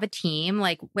services. You have a team.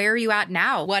 Like, where are you at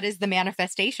now? What is the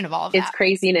manifestation of all of that? It's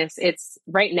craziness. It's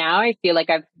right now, I feel like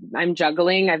I'm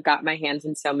juggling. I've got my hands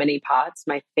in so many pots.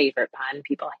 My favorite pun.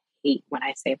 People hate when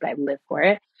I say it, but I live for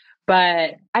it.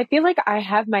 But I feel like I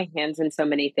have my hands in so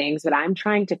many things, but I'm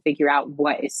trying to figure out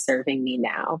what is serving me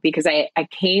now, because I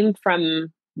came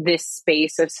from this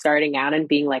space of starting out and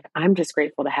being like, I'm just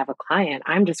grateful to have a client.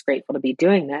 I'm just grateful to be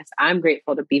doing this. I'm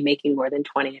grateful to be making more than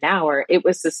 20 an hour. It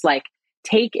was just like,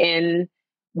 take in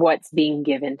what's being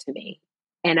given to me.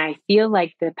 And I feel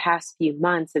like the past few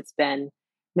months, it's been,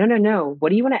 no. What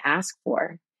do you want to ask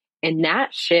for? And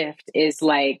that shift is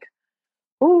like,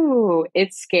 ooh,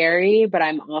 it's scary, but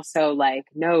I'm also like,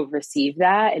 no, receive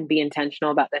that and be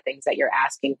intentional about the things that you're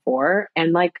asking for.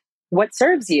 And like, what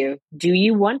serves you? Do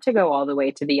you want to go all the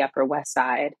way to the Upper West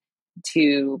Side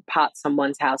to pot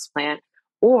someone's houseplant?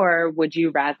 Or would you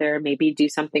rather maybe do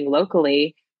something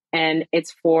locally and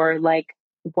it's for like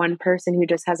one person who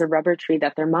just has a rubber tree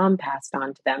that their mom passed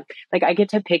on to them? Like, I get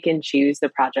to pick and choose the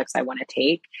projects I want to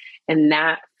take. And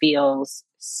that feels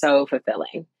so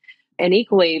fulfilling. And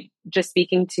equally, just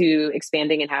speaking to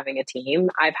expanding and having a team,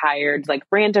 I've hired like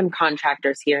random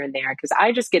contractors here and there because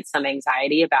I just get some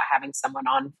anxiety about having someone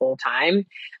on full time.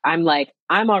 I'm like,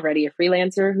 I'm already a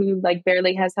freelancer who like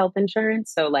barely has health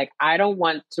insurance. So like, I don't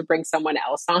want to bring someone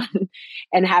else on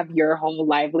and have your whole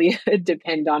livelihood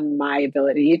depend on my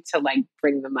ability to like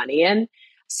bring the money in.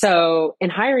 So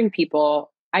in hiring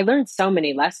people, I learned so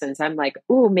many lessons. I'm like,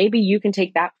 oh, maybe you can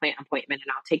take that plant appointment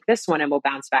and I'll take this one and we'll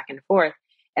bounce back and forth.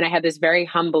 And I had this very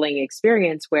humbling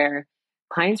experience where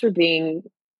clients were being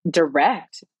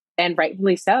direct and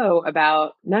rightfully so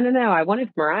about, no, I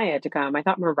wanted Maryah to come. I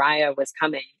thought Maryah was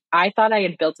coming. I thought I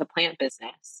had built a plant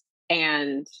business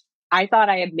and I thought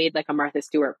I had made like a Martha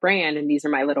Stewart brand and these are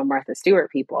my little Martha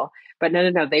Stewart people. But no,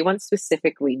 they want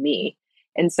specifically me.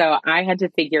 And so I had to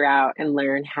figure out and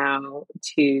learn how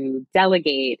to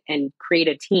delegate and create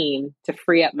a team to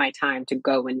free up my time to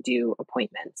go and do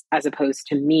appointments, as opposed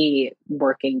to me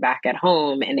working back at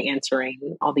home and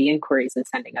answering all the inquiries and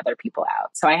sending other people out.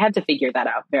 So I had to figure that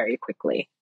out very quickly.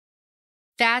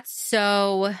 That's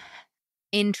so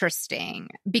interesting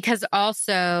because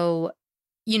also,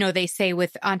 you know, they say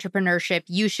with entrepreneurship,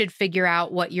 you should figure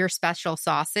out what your special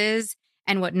sauce is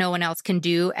and what no one else can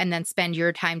do, and then spend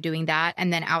your time doing that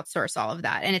and then outsource all of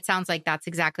that. And it sounds like that's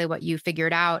exactly what you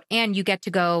figured out. And you get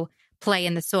to go play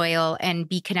in the soil and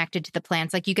be connected to the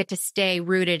plants. Like you get to stay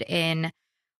rooted in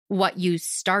what you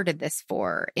started this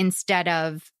for instead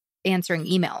of answering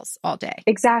emails all day.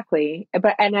 Exactly.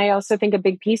 And I also think a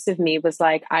big piece of me was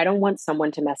like, I don't want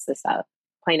someone to mess this up.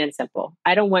 Plain and simple.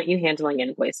 I don't want you handling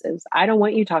invoices. I don't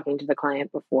want you talking to the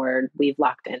client before we've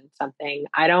locked in something.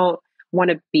 I don't want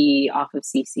to be off of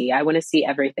CC. I want to see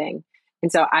everything.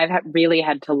 And so I've really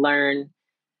had to learn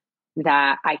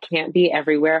that I can't be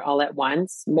everywhere all at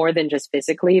once, more than just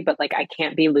physically, but like I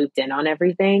can't be looped in on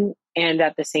everything. And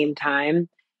at the same time,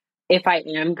 if I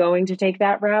am going to take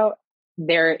that route,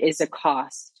 there is a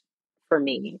cost for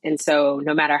me. And so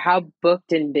no matter how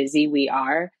booked and busy we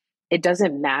are, it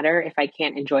doesn't matter if I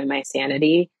can't enjoy my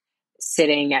sanity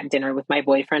sitting at dinner with my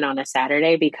boyfriend on a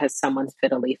Saturday because someone's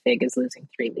fiddly fig is losing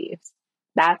 3 leaves.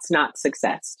 That's not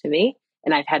success to me.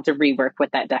 And I've had to rework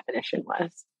what that definition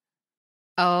was.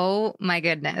 Oh my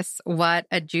goodness. What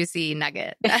a juicy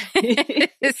nugget.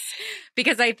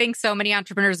 Because I think so many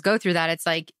entrepreneurs go through that. It's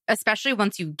like, especially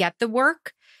once you get the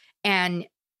work and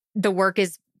the work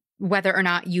is whether or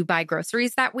not you buy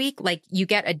groceries that week, like you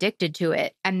get addicted to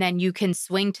it and then you can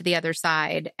swing to the other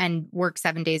side and work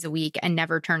 7 days a week and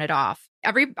never turn it off.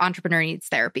 Every entrepreneur needs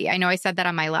therapy. I know I said that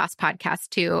on my last podcast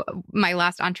too, my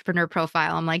last entrepreneur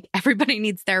profile. I'm like, everybody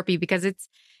needs therapy because it's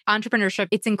entrepreneurship.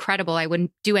 It's incredible. I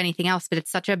wouldn't do anything else, but it's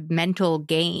such a mental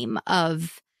game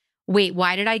of, wait,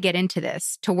 why did I get into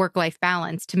this? To work-life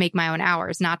balance, to make my own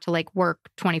hours, not to like work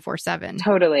 24/7.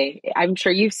 Totally. I'm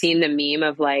sure you've seen the meme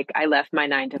of like, I left my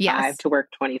 9 to 5 Yes. to work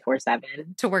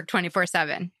 24/7. To work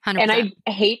 24/7. 100%. And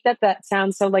I hate that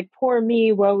sounds so like, poor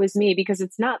me, woe is me, because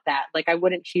it's not that. Like, I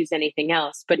wouldn't choose anything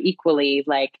else. But equally,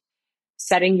 like,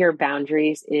 setting your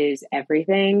boundaries is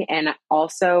everything. And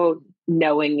also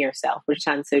knowing yourself, which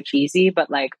sounds so cheesy, but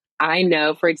like, I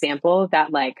know, for example,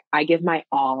 that like I give my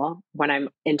all when I'm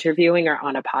interviewing or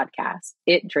on a podcast.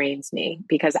 It drains me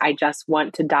because I just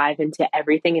want to dive into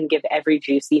everything and give every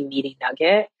juicy, meaty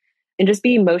nugget and just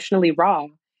be emotionally raw.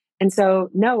 And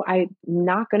so, no, I'm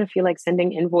not going to feel like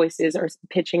sending invoices or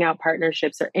pitching out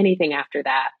partnerships or anything after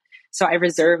that. So I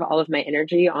reserve all of my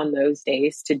energy on those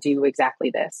days to do exactly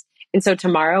this. And so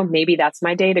tomorrow, maybe that's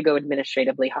my day to go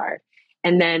administratively hard.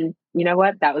 And then, you know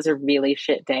what? That was a really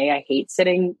shit day. I hate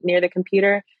sitting near the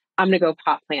computer. I'm going to go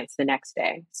pot plants the next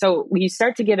day. So you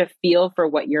start to get a feel for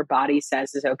what your body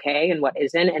says is okay and what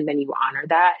isn't. And then you honor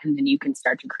that. And then you can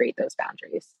start to create those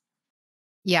boundaries.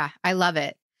 Yeah, I love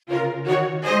it.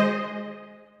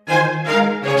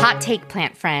 Hot take,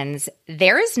 plant friends.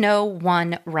 There is no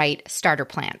one right starter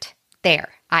plant. There,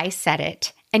 I said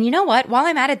it. And you know what? While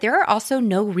I'm at it, there are also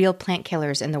no real plant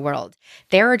killers in the world.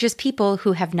 There are just people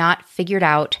who have not figured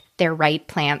out their right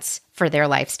plants for their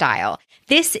lifestyle.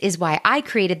 This is why I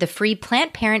created the free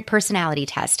Plant Parent Personality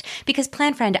Test. Because,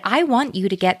 plant friend, I want you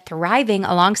to get thriving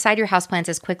alongside your houseplants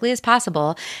as quickly as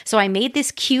possible. So I made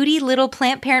this cutie little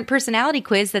Plant Parent Personality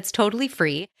quiz that's totally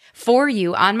free for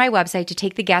you on my website to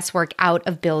take the guesswork out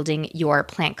of building your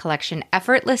plant collection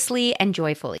effortlessly and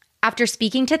joyfully. After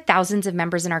speaking to thousands of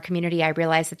members in our community, I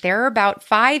realized that there are about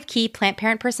 5 key plant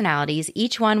parent personalities,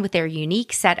 each one with their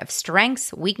unique set of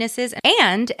strengths, weaknesses,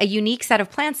 and a unique set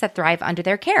of plants that thrive under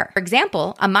their care. For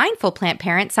example, a mindful plant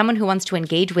parent, someone who wants to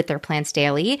engage with their plants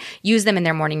daily, use them in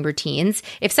their morning routines.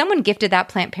 If someone gifted that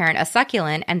plant parent a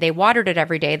succulent and they watered it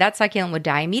every day, that succulent would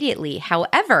die immediately.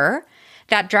 However,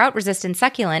 That drought-resistant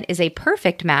succulent is a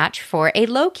perfect match for a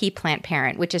low-key plant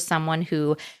parent, which is someone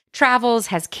who travels,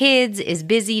 has kids, is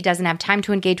busy, doesn't have time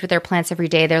to engage with their plants every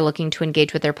day. They're looking to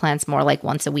engage with their plants more like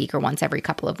once a week or once every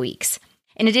couple of weeks.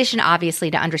 In addition,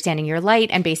 obviously, to understanding your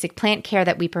light and basic plant care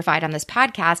that we provide on this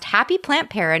podcast, Happy Plant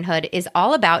Parenthood is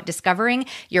all about discovering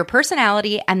your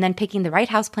personality and then picking the right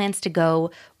houseplants to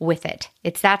go with it.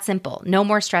 It's that simple. No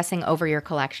more stressing over your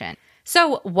collection.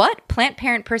 So what plant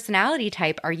parent personality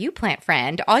type are you, plant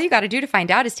friend? All you got to do to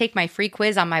find out is take my free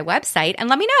quiz on my website and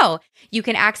let me know. You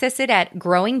can access it at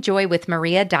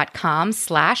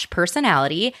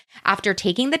growingjoywithmaryah.com/personality. After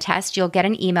taking the test, you'll get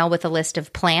an email with a list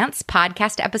of plants,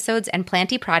 podcast episodes, and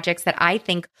planty projects that I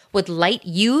think would light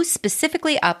you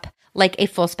specifically up like a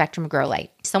full spectrum grow light.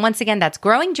 So once again, that's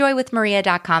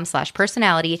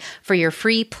growingjoywithmaryah.com/personality for your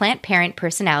free plant parent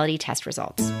personality test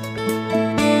results.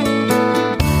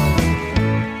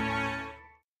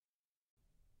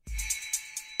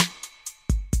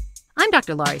 I'm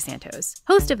Dr. Laurie Santos,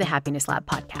 host of the Happiness Lab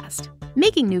podcast.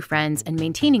 Making new friends and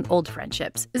maintaining old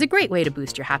friendships is a great way to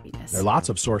boost your happiness. There are lots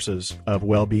of sources of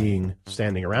well-being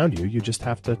standing around you. You just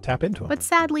have to tap into them. But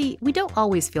sadly, we don't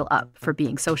always feel up for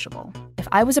being sociable. If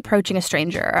I was approaching a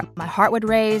stranger, my heart would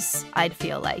race. I'd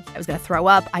feel like I was going to throw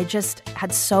up. I just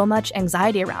had so much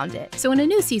anxiety around it. So in a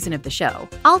new season of the show,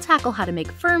 I'll tackle how to make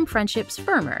firm friendships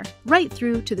firmer, right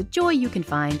through to the joy you can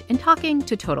find in talking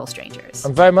to total strangers.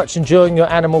 I'm very much enjoying your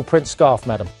animal print scarf,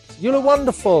 madam. You look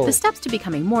wonderful. The steps to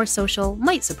becoming more social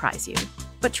might surprise you.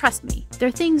 But trust me, they're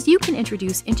things you can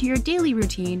introduce into your daily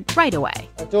routine right away.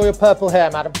 I adore your purple hair,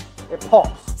 madam. It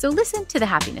pops. So listen to the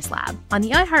Happiness Lab on the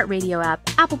iHeartRadio app,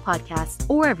 Apple Podcasts,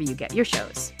 or wherever you get your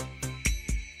shows.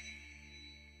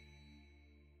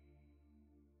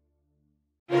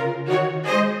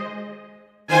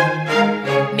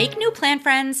 Make new plant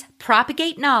friends,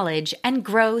 propagate knowledge, and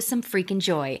grow some freaking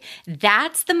joy.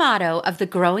 That's the motto of the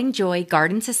Growing Joy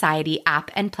Garden Society app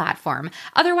and platform,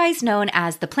 otherwise known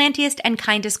as the plantiest and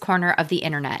kindest corner of the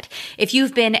internet. If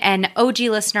you've been an OG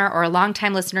listener or a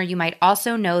longtime listener, you might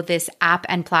also know this app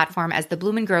and platform as the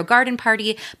Bloom and Grow Garden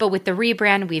Party, but with the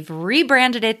rebrand, we've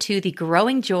rebranded it to the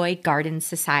Growing Joy Garden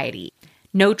Society.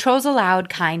 No trolls allowed,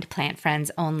 kind plant friends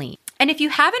only. And if you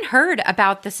haven't heard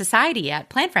about the society yet,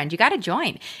 Plant Friend, you got to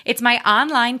join. It's my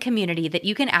online community that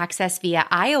you can access via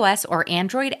iOS or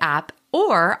Android app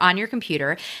or on your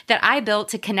computer that I built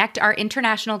to connect our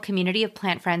international community of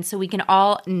plant friends so we can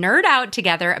all nerd out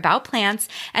together about plants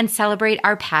and celebrate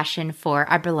our passion for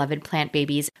our beloved plant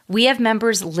babies. We have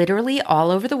members literally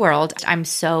all over the world. I'm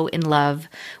so in love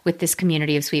with this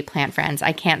community of sweet plant friends.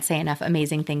 I can't say enough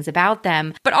amazing things about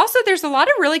them. But also there's a lot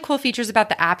of really cool features about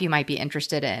the app you might be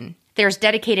interested in. There's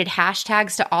dedicated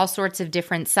hashtags to all sorts of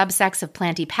different subsects of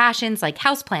planty passions like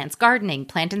houseplants, gardening,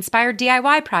 plant-inspired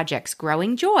DIY projects,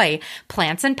 growing joy,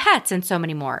 plants and pets, and so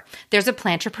many more. There's a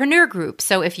plantrepreneur group,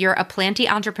 so if you're a planty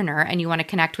entrepreneur and you want to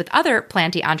connect with other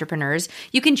planty entrepreneurs,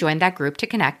 you can join that group to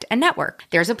connect and network.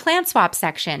 There's a plant swap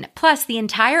section. Plus, the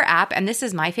entire app, and this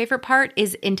is my favorite part,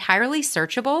 is entirely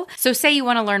searchable. So say you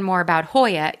want to learn more about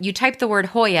Hoya, you type the word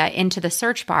Hoya into the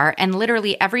search bar, and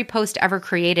literally every post ever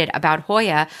created about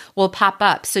Hoya will pop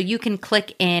up. So you can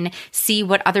click in, see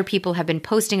what other people have been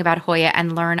posting about Hoya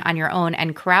and learn on your own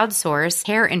and crowdsource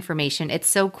hair information. It's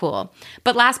so cool.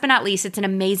 But last but not least, it's an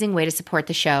amazing way to support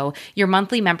the show. Your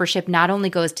monthly membership not only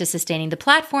goes to sustaining the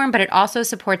platform, but it also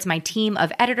supports my team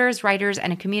of editors, writers,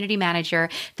 and a community manager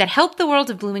that help the world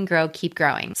of Bloom and Grow keep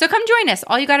growing. So come join us.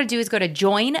 All you got to do is go to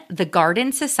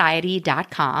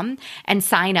jointhegardensociety.com and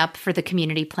sign up for the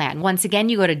community plan. Once again,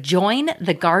 you go to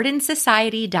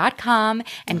jointhegardensociety.com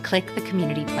and click the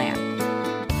community plan.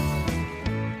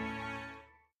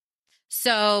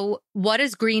 So what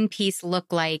does Greene Piece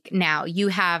look like now? You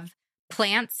have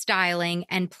plant styling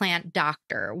and plant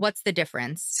doctor. What's the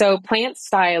difference? So plant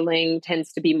styling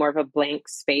tends to be more of a blank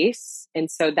space.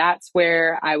 And so that's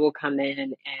where I will come in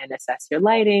and assess your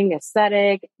lighting,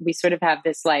 aesthetic. We sort of have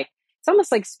this it's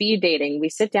almost like speed dating. We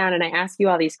sit down and I ask you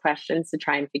all these questions to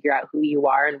try and figure out who you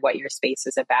are and what your space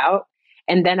is about.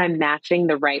 And then I'm matching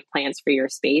the right plants for your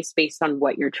space based on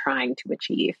what you're trying to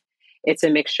achieve. It's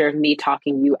a mixture of me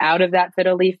talking you out of that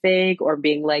fiddle leaf fig or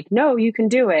being like, no, you can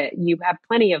do it. You have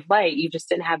plenty of light. You just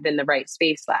didn't have it in the right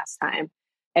space last time.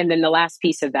 And then the last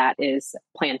piece of that is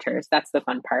planters. That's the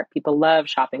fun part. People love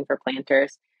shopping for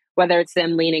planters, whether it's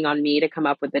them leaning on me to come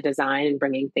up with the design and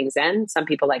bringing things in. Some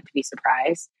people like to be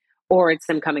surprised, or it's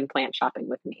them coming plant shopping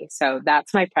with me. So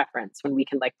that's my preference when we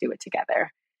can do it together.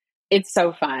 It's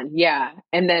so fun. Yeah.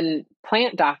 And then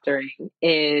plant doctoring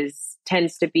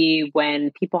tends to be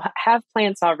when people have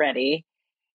plants already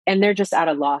and they're just at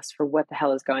a loss for what the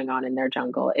hell is going on in their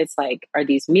jungle. It's like, are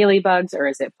these mealybugs or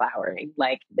is it flowering?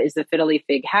 Like, is the fiddly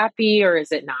fig happy or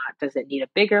is it not? Does it need a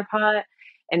bigger pot?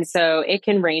 And so it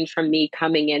can range from me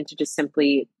coming in to just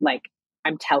simply like,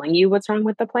 I'm telling you what's wrong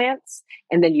with the plants,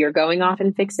 and then you're going off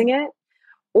and fixing it.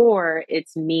 Or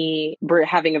it's me, we're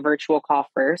having a virtual call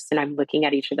first and I'm looking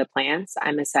at each of the plants.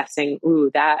 I'm assessing, ooh,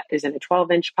 that is in a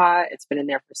 12-inch pot. It's been in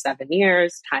there for 7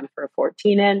 years, time for a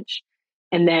 14-inch.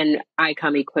 And then I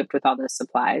come equipped with all those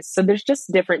supplies. So there's just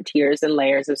different tiers and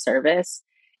layers of service.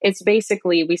 It's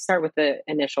basically, we start with the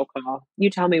initial call. You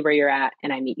tell me where you're at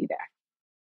and I meet you there.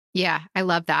 Yeah, I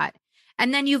love that.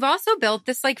 And then you've also built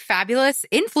this like fabulous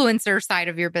influencer side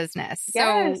of your business.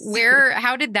 Yes. So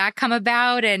how did that come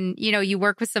about? And, you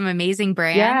work with some amazing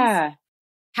brands. Yeah.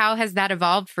 How has that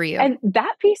evolved for you? And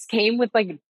that piece came with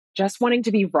like just wanting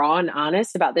to be raw and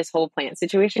honest about this whole plant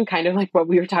situation, kind of like what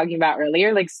we were talking about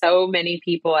earlier. Like so many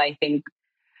people, I think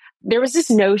there was this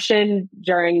notion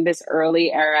during this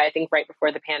early era, I think right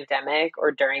before the pandemic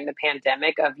or during the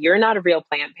pandemic, of you're not a real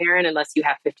plant parent unless you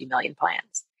have 50 million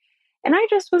plants. And I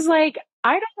just was like,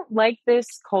 I don't like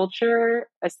this culture,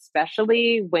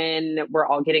 especially when we're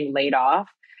all getting laid off,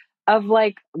 of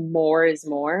like more is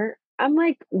more. I'm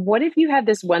like, what if you had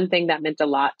this one thing that meant a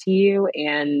lot to you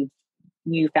and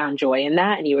you found joy in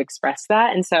that and you expressed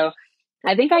that? And so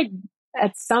I think I,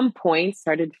 at some point,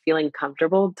 started feeling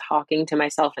comfortable talking to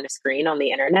myself in a screen on the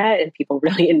internet, and people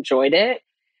really enjoyed it.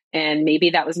 And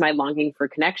maybe that was my longing for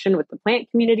connection with the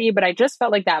plant community, but I just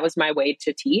felt like that was my way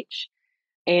to teach.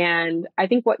 And I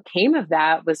think what came of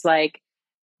that was like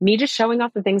me just showing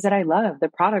off the things that I love, the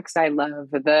products I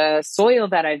love, the soil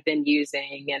that I've been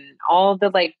using, and all the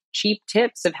like cheap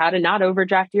tips of how to not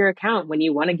overdraft your account when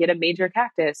you want to get a major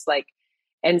cactus.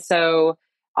 And so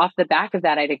off the back of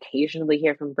that, I'd occasionally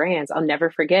hear from brands. I'll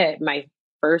never forget my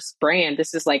first brand.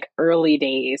 This is like early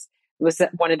days. It was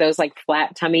one of those like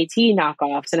flat tummy tea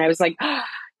knockoffs. And I was like,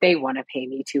 they want to pay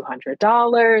me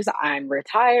 $200. I'm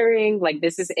retiring. Like,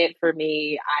 this is it for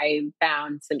me. I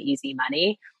found some easy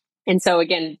money. And so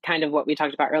again, kind of what we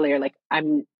talked about earlier, like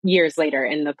I'm years later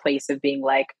in the place of being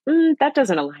like, that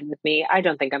doesn't align with me. I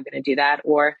don't think I'm going to do that.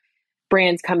 Or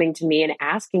brands coming to me and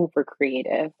asking for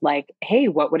creative, like, hey,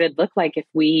 what would it look like if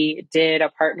we did a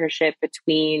partnership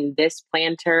between this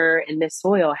planter and this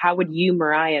soil? How would you,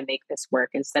 Maryah, make this work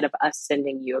instead of us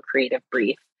sending you a creative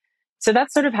brief? So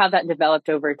that's sort of how that developed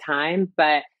over time.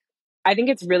 But I think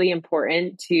it's really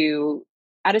important to,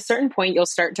 at a certain point, you'll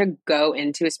start to go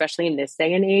into, especially in this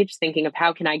day and age, thinking of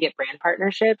how can I get brand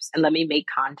partnerships and let me make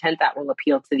content that will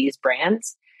appeal to these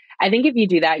brands. I think if you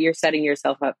do that, you're setting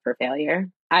yourself up for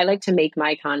failure. I like to make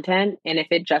my content. And if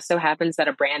it just so happens that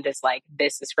a brand is like,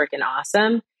 this is freaking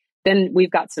awesome, then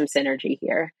we've got some synergy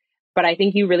here. But I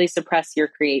think you really suppress your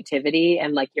creativity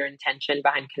and like your intention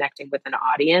behind connecting with an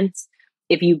audience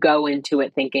if you go into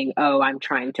it thinking, oh, I'm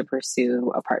trying to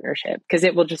pursue a partnership, because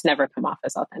it will just never come off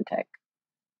as authentic.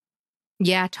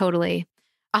 Yeah, totally.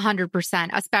 100%,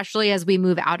 especially as we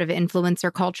move out of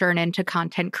influencer culture and into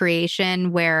content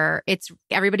creation, where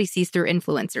everybody sees through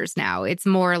influencers now. It's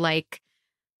more like,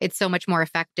 it's so much more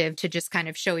effective to just kind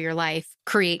of show your life,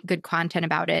 create good content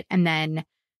about it, and then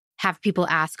have people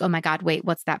ask, oh my God, wait,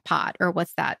 what's that pot? Or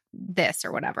what's that this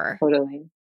or whatever. Totally.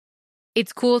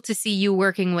 It's cool to see you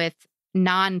working with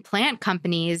non-plant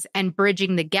companies and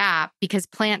bridging the gap, because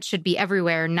plants should be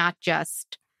everywhere, not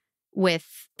just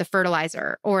with the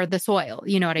fertilizer or the soil.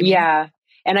 You know what I mean? Yeah.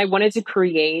 And I wanted to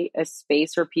create a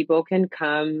space where people can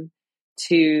come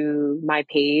to my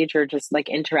page or just like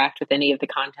interact with any of the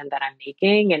content that I'm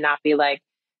making and not be like,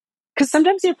 because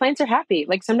sometimes your plants are happy.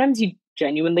 Like sometimes you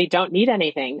genuinely don't need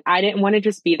anything. I didn't want to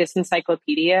just be this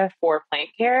encyclopedia for plant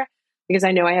care, because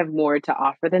I know I have more to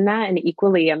offer than that. And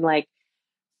equally, I'm like,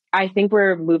 I think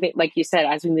we're moving, like you said,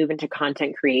 as we move into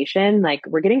content creation, like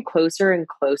we're getting closer and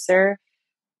closer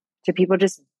to people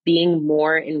just being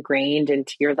more ingrained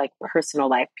into your like personal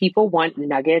life. People want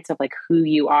nuggets of like who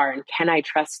you are and can I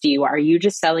trust you? Are you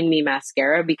just selling me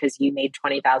mascara because you made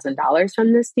 $20,000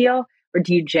 from this deal? Or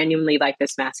do you genuinely like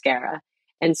this mascara?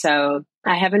 And so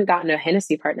I haven't gotten a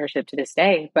Hennessy partnership to this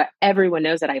day, but everyone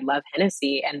knows that I love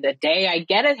Hennessy. And the day I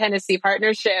get a Hennessy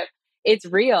partnership, it's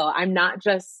real. I'm not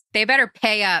just... They better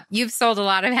pay up. You've sold a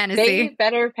lot of Hennessy. They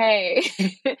better pay.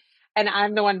 And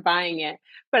I'm the one buying it.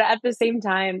 But at the same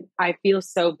time, I feel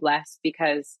so blessed,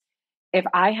 because if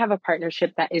I have a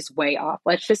partnership that is way off,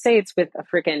 let's just say it's with a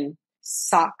freaking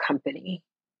sock company,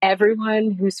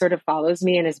 everyone who sort of follows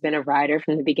me and has been a rider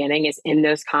from the beginning is in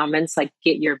those comments like,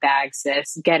 get your bag,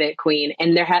 sis, get it, queen.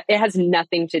 And it has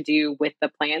nothing to do with the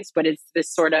plants, but it's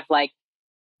this sort of like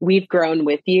we've grown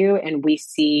with you and we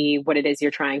see what it is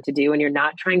you're trying to do. And you're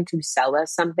not trying to sell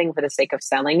us something for the sake of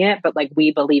selling it, but like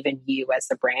we believe in you as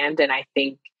a brand. And I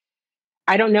think,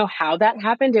 I don't know how that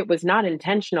happened. It was not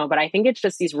intentional, but I think it's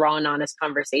just these raw and honest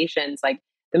conversations. Like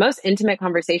the most intimate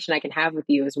conversation I can have with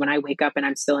you is when I wake up and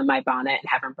I'm still in my bonnet and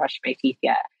haven't brushed my teeth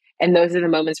yet. And those are the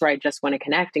moments where I just want to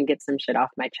connect and get some shit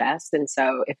off my chest. And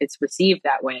so if it's received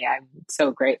that way, I'm so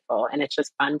grateful. And it's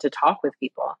just fun to talk with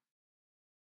people.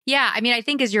 Yeah. I mean, I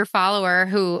think as your follower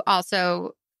who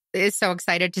also is so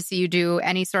excited to see you do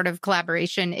any sort of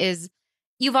collaboration is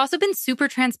you've also been super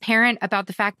transparent about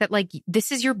the fact that like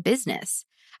this is your business.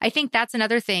 I think that's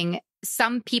another thing.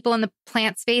 Some people in the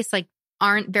plant space like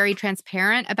aren't very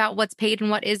transparent about what's paid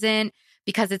and what isn't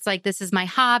because it's like, this is my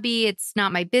hobby. It's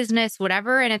not my business,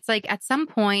 whatever. And it's like at some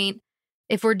point,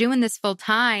 if we're doing this full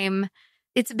time,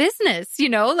 it's business, you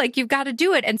know, like you've got to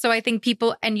do it. And so I think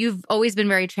people, and you've always been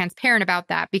very transparent about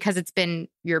that because it's been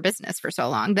your business for so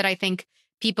long that I think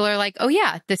people are like, oh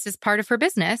yeah, this is part of her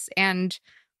business. And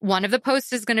one of the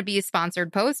posts is going to be a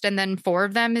sponsored post. And then 4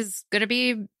 of them is going to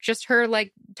be just her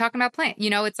like talking about plant, you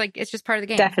know, it's like, it's just part of the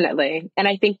game. Definitely. And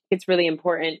I think it's really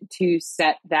important to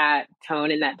set that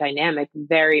tone and that dynamic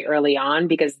very early on,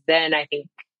 because then I think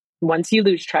once you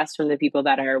lose trust from the people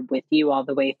that are with you all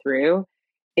the way through,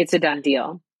 it's a done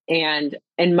deal. And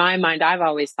in my mind, I've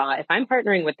always thought if I'm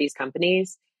partnering with these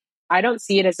companies, I don't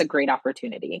see it as a great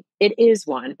opportunity. It is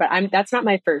one, but that's not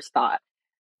my first thought.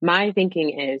 My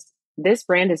thinking is this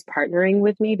brand is partnering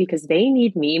with me because they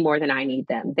need me more than I need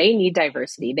them. They need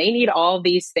diversity. They need all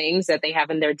these things that they have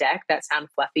in their deck that sound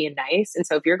fluffy and nice. And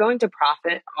so if you're going to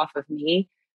profit off of me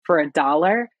for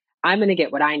 $1, I'm going to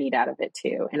get what I need out of it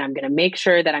too. And I'm going to make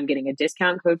sure that I'm getting a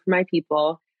discount code for my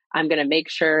people. I'm going to make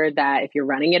sure that if you're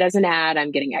running it as an ad,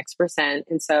 I'm getting X%.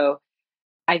 And so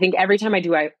I think every time I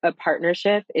do a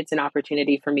partnership, it's an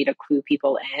opportunity for me to clue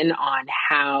people in on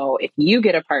how, if you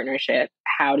get a partnership,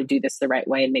 how to do this the right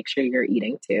way and make sure you're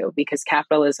eating too, because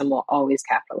capitalism will always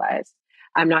capitalize.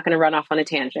 I'm not going to run off on a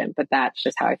tangent, but that's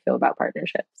just how I feel about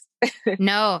partnerships.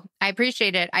 No, I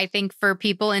appreciate it. I think for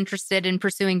people interested in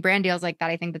pursuing brand deals like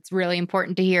that, I think that's really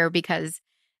important to hear because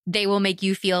they will make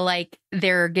you feel like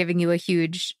they're giving you a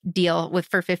huge deal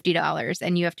for $50.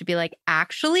 And you have to be like,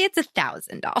 actually, it's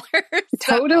 $1,000.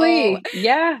 Totally.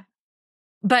 Yeah.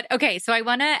 But okay, so I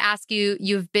want to ask you,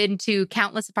 you've been to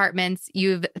countless apartments,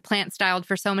 you've plant styled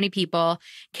for so many people.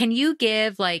 Can you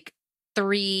give like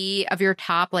 3 of your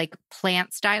top like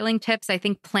plant styling tips? I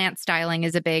think plant styling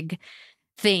is a big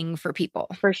thing for people.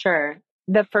 For sure.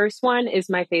 The first one is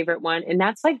my favorite one. And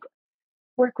that's like,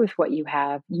 work with what you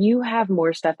have. You have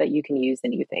more stuff that you can use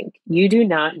than you think. You do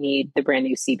not need the brand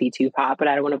new CB2 pot, but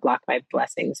I don't want to block my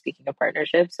blessings speaking of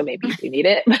partnerships. So maybe you do need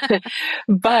it,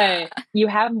 but you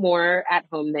have more at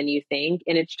home than you think.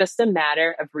 And it's just a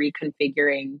matter of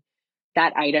reconfiguring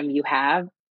that item you have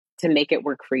to make it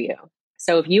work for you.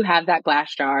 So if you have that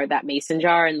glass jar, that mason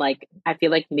jar, and like, I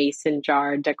feel like mason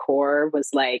jar decor was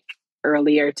like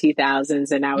earlier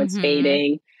 2000s and now it's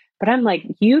fading. But I'm like,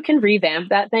 you can revamp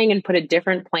that thing and put a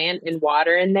different plant and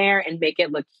water in there and make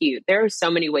it look cute. There are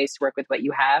so many ways to work with what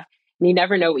you have. And you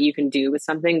never know what you can do with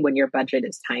something when your budget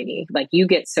is tiny. Like you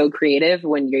get so creative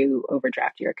when you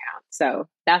overdraft your account. So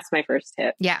that's my first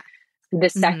tip. Yeah. The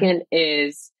second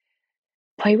is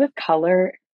play with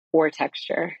color or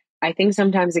texture. I think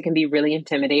sometimes it can be really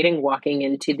intimidating walking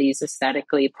into these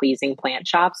aesthetically pleasing plant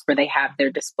shops where they have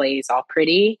their displays all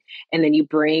pretty. And then you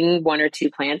bring 1 or 2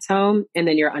 plants home and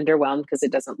then you're underwhelmed because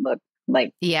it doesn't look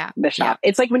like the shop.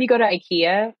 It's like when you go to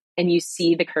IKEA and you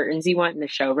see the curtains you want in the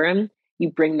showroom, you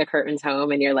bring the curtains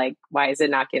home and you're like, why is it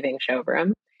not giving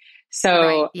showroom?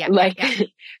 So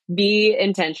be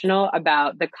intentional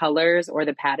about the colors or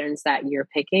the patterns that you're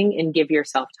picking and give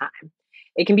yourself time.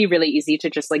 It can be really easy to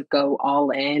just like go all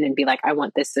in and be like, I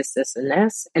want this, this, this, and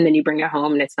this. And then you bring it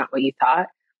home and it's not what you thought.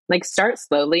 Like start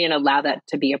slowly and allow that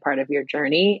to be a part of your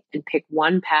journey and pick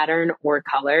one pattern or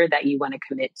color that you want to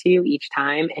commit to each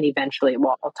time. And eventually it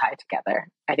will all tie together.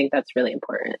 I think that's really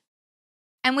important.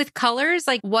 And with colors,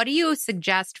 like what do you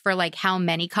suggest for like how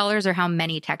many colors or how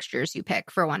many textures you pick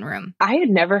for one room? I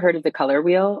had never heard of the color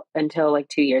wheel until like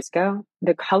 2 years ago.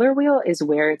 The color wheel is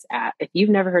where it's at. If you've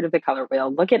never heard of the color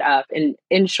wheel, look it up. And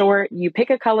in short, you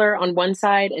pick a color on one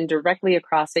side and directly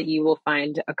across it, you will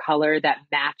find a color that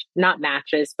not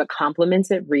matches, but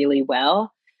complements it really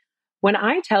well. When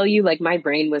I tell you like my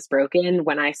brain was broken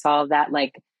when I saw that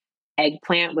like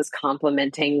eggplant was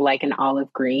complementing like an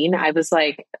olive green, I was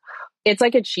like, it's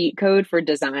like a cheat code for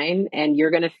design and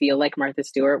you're going to feel like Martha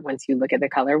Stewart once you look at the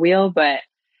color wheel. But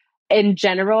in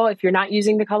general, if you're not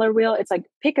using the color wheel, it's like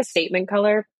pick a statement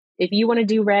color. If you want to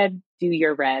do red, do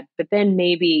your red, but then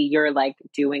maybe you're like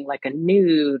doing like a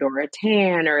nude or a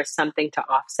tan or something to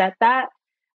offset that.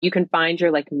 You can find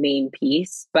your like main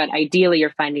piece, but ideally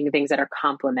you're finding things that are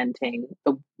complementing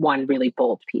the one really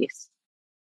bold piece.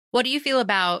 What do you feel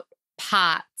about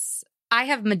pots? I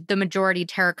have the majority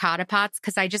terracotta pots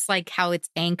because I just like how it's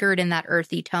anchored in that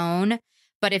earthy tone.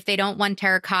 But if they don't want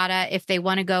terracotta, if they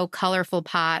want to go colorful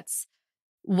pots,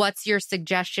 what's your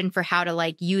suggestion for how to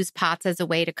like use pots as a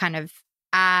way to kind of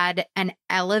add and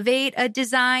elevate a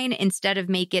design instead of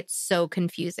make it so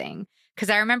confusing? Because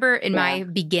I remember in my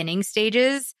beginning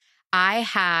stages, I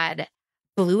had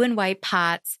blue and white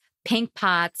pots, pink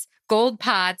pots, gold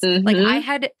pots. Like I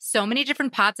had so many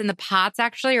different pots, and the pots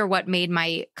actually are what made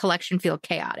my collection feel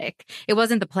chaotic. It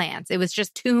wasn't the plants. It was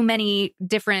just too many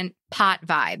different pot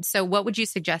vibes. So what would you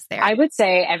suggest there? I would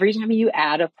say every time you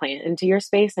add a plant into your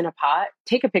space in a pot,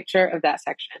 take a picture of that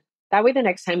section. That way, the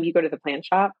next time you go to the plant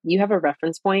shop, you have a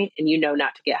reference point and you know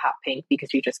not to get hot pink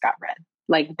because you just got red.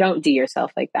 Like, don't do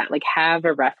yourself like that. Like, have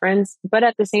a reference. But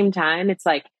at the same time, it's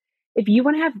like, if you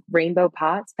want to have rainbow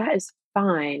pots, that is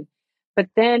fine. But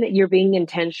then you're being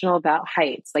intentional about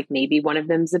heights. Like maybe one of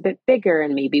them's a bit bigger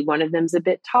and maybe one of them's a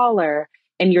bit taller,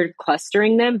 and you're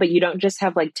clustering them, but you don't just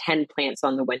have like 10 plants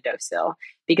on the windowsill,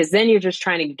 because then you're just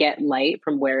trying to get light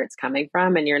from where it's coming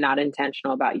from and you're not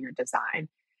intentional about your design.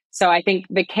 So I think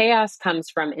the chaos comes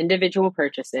from individual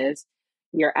purchases.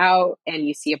 You're out and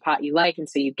you see a pot you like, and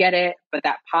so you get it, but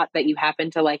that pot that you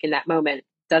happen to like in that moment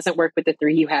doesn't work with the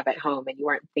 3 you have at home, and you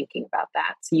weren't thinking about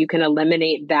that. So you can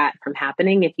eliminate that from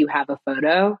happening if you have a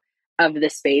photo of the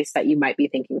space that you might be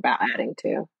thinking about adding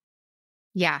to.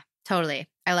 Yeah, totally.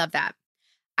 I love that.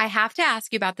 I have to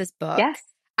ask you about this book. Yes.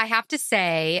 I have to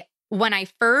say, when I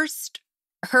first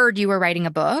heard you were writing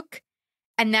a book,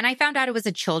 and then I found out it was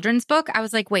a children's book, I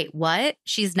was like, wait, what?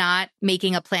 She's not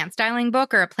making a plant styling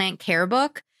book or a plant care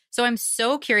book? So I'm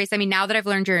so curious. I mean, now that I've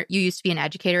learned you used to be an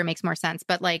educator, it makes more sense.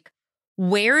 But like,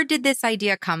 where did this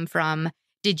idea come from?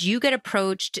 Did you get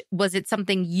approached? Was it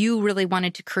something you really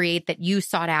wanted to create that you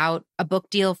sought out a book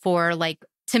deal for? Like,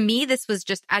 to me, this was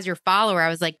just, as your follower, I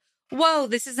was like, whoa,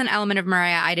 this is an element of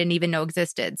Maryah I didn't even know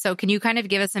existed. So can you kind of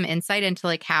give us some insight into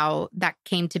like how that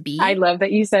came to be? I love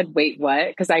that you said, wait, what?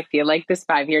 Because I feel like this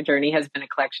 5-year journey has been a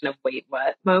collection of wait,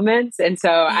 what moments. And so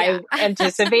I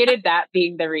anticipated that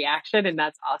being the reaction, and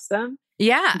that's awesome.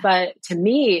 Yeah. But to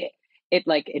me, it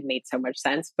made so much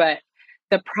sense. But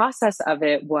the process of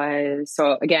it was,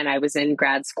 so again, I was in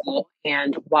grad school,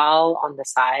 and while on the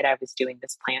side, I was doing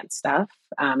this plant stuff,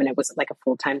 and it wasn't like a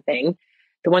full-time thing.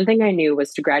 The one thing I knew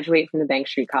was to graduate from the Bank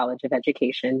Street College of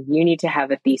Education, you need to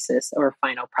have a thesis or a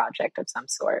final project of some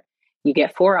sort. You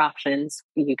get 4 options.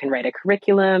 You can write a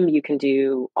curriculum, you can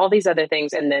do all these other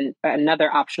things. And then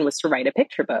another option was to write a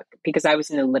picture book, because I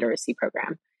was in a literacy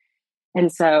program.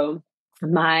 And so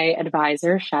my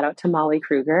advisor, shout out to Molly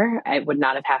Kruger, it would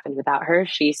not have happened without her.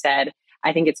 She said,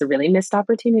 I think it's a really missed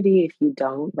opportunity if you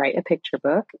don't write a picture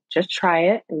book. Just try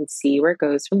it and see where it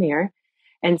goes from there.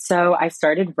 And so I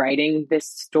started writing this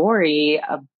story.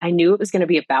 I knew it was going to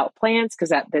be about plants,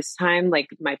 because at this time, like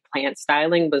my plant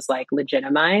styling was like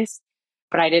legitimized,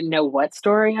 but I didn't know what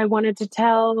story I wanted to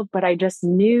tell, but I just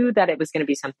knew that it was going to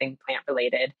be something plant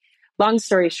related. Long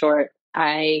story short,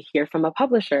 I hear from a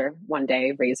publisher one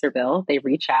day, Razorbill. They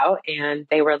reach out and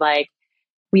they were like,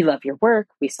 we love your work.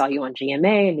 We saw you on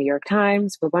GMA and New York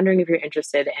Times. We're wondering if you're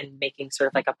interested in making sort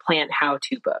of like a plant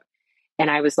how-to book.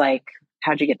 And I was like,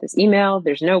 how'd you get this email?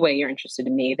 There's no way you're interested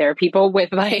in me. There are people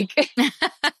with like...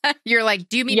 You're like,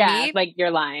 do you mean me? Like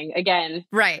you're lying again.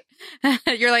 Right.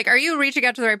 You're like, are you reaching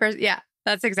out to the right person? Yeah,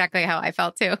 that's exactly how I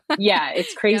felt too. Yeah,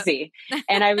 it's crazy.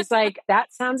 And I was like,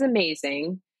 that sounds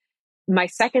amazing. My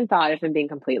second thought, if I'm being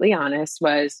completely honest,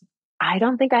 was I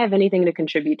don't think I have anything to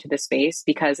contribute to the space,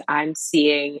 because I'm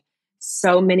seeing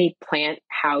so many plant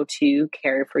how-to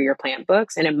care for your plant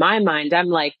books. And in my mind, I'm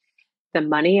like, the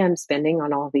money I'm spending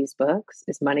on all these books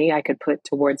is money I could put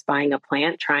towards buying a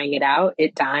plant, trying it out,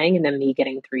 it dying, and then me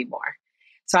getting 3 more.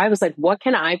 So I was like, what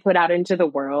can I put out into the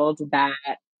world that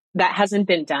hasn't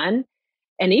been done?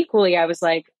 And equally, I was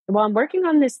like, well, I'm working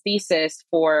on this thesis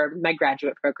for my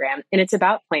graduate program, and it's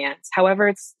about plants. However,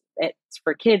 it's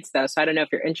for kids though. So I don't know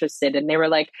if you're interested. And they were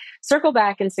like, circle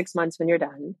back in 6 months when you're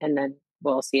done, and then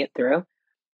we'll see it through.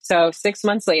 So 6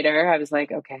 months later, I was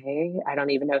like, okay, I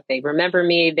don't even know if they remember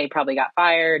me. They probably got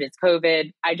fired. It's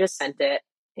COVID. I just sent it.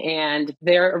 And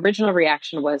their original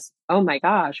reaction was, oh my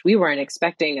gosh, we weren't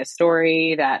expecting a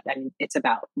story that, and it's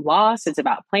about loss, it's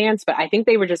about plants. But I think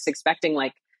they were just expecting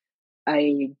like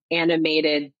a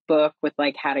animated book with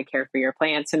like how to care for your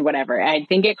plants and whatever. I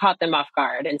think it caught them off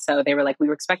guard. And so they were like, we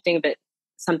were expecting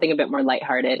something a bit more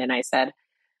lighthearted. And I said,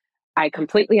 I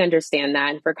completely understand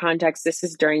that. And for context, this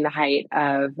is during the height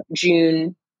of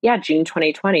June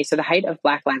 2020. So the height of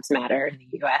Black Lives Matter in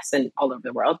the US and all over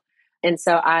the world. And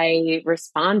so I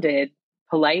responded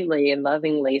politely and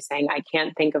lovingly saying, I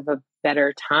can't think of a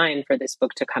better time for this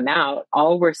book to come out.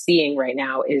 All we're seeing right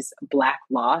now is Black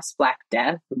loss, Black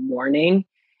death, mourning.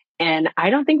 And I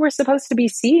don't think we're supposed to be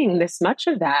seeing this much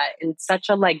of that in such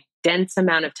a dense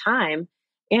amount of time.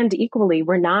 And equally,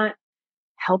 we're not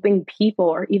helping people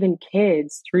or even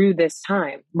kids through this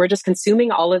time. We're just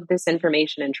consuming all of this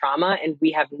information and trauma, and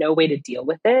we have no way to deal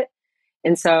with it.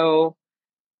 And so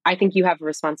I think you have a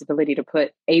responsibility to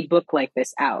put a book like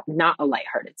this out, not a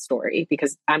lighthearted story,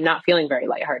 because I'm not feeling very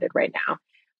lighthearted right now.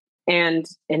 And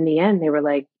in the end, they were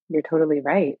like, you're totally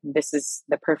right. This is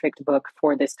the perfect book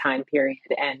for this time period,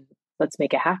 and let's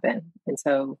make it happen. And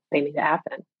so they made it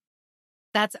happen.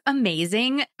 That's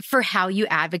amazing for how you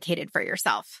advocated for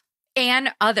yourself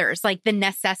and others, like the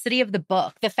necessity of the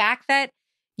book, the fact that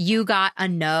you got a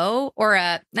no or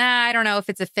I don't know if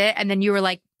it's a fit. And then you were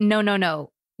like,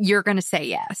 no, you're going to say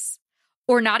yes.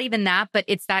 Or not even that, but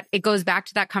it's that it goes back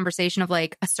to that conversation of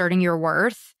asserting your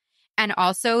worth and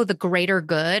also the greater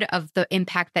good of the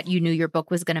impact that you knew your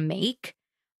book was going to make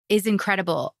is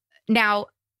incredible. Now,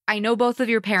 I know both of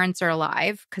your parents are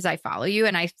alive because I follow you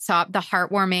and I saw the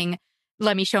heartwarming,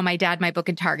 let me show my dad my book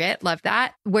in Target. Love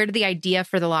that. Where did the idea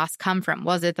for the loss come from?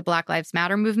 Was it the Black Lives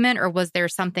Matter movement or was there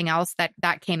something else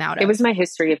that came out of? It was my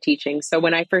history of teaching. So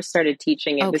when I first started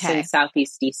teaching, it was in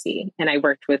Southeast DC, and I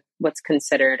worked with what's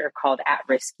considered or called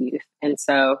at-risk youth. And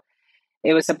so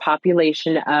it was a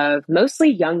population of mostly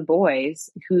young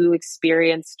boys who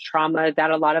experienced trauma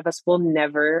that a lot of us will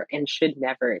never and should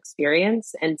never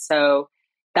experience. And so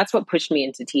that's what pushed me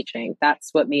into teaching.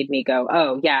 That's what made me go,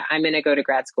 oh yeah, I'm going to go to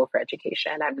grad school for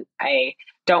education. I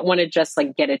don't want to just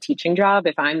get a teaching job.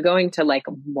 If I'm going to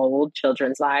mold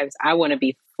children's lives, I want to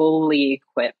be fully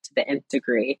equipped to the nth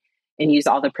degree and use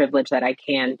all the privilege that I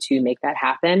can to make that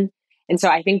happen. And so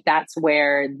I think that's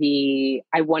where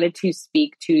I wanted to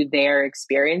speak to their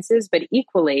experiences, but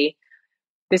equally,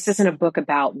 this isn't a book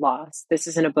about loss. This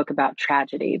isn't a book about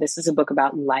tragedy. This is a book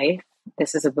about life.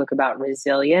 This is a book about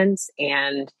resilience,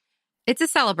 and it's a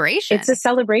celebration. It's a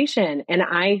celebration. And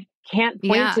I can't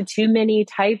point to too many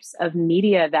types of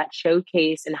media that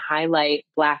showcase and highlight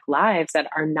Black lives that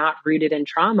are not rooted in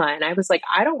trauma. And I was like,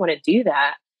 I don't want to do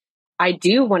that. I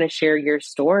do want to share your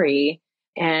story.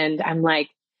 And I'm like,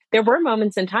 there were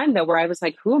moments in time though, where I was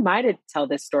like, who am I to tell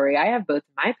this story? I have both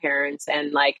my parents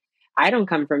and I don't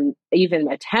come from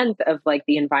even a tenth of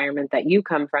the environment that you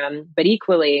come from, but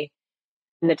equally,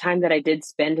 in the time that I did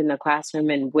spend in the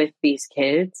classroom and with these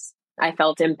kids, I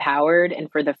felt empowered.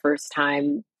 And for the first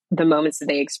time, the moments that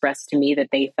they expressed to me that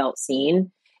they felt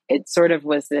seen, it sort of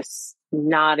was this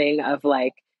nodding of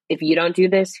if you don't do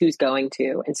this, who's going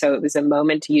to? And so it was a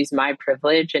moment to use my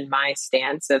privilege and my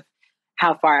stance of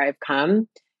how far I've come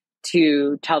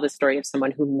to tell the story of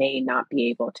someone who may not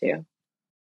be able to.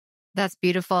 That's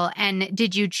beautiful. And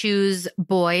did you choose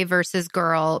boy versus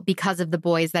girl because of the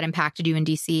boys that impacted you in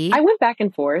DC? I went back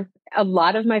and forth. A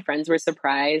lot of my friends were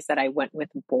surprised that I went with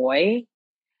boy.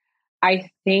 I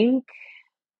find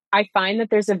that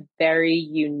there's a very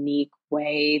unique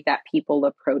way that people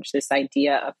approach this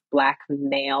idea of Black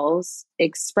males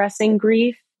expressing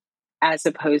grief as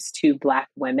opposed to Black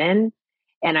women.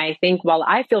 And I think while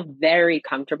I feel very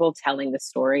comfortable telling the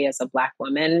story as a Black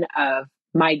woman of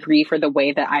my grief or the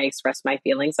way that I express my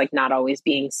feelings, not always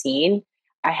being seen,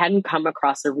 I hadn't come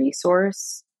across a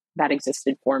resource that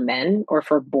existed for men or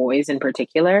for boys in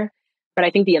particular. But I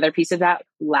think the other piece of that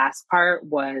last part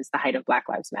was the height of Black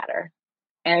Lives Matter.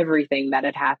 Everything that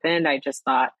had happened, I just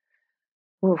thought,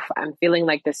 oof, I'm feeling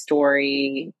like the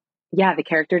story, the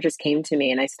character just came to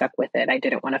me and I stuck with it. I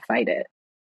didn't want to fight it.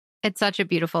 It's such a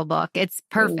beautiful book. It's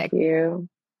perfect. Thank you.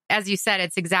 As you said,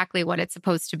 it's exactly what it's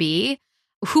supposed to be.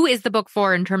 Who is the book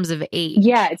for in terms of age?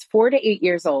 Yeah, it's 4 to 8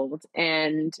 years old.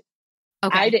 And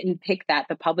I didn't pick that.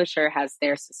 The publisher has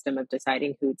their system of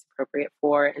deciding who it's appropriate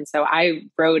for. And so I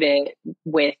wrote it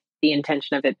with the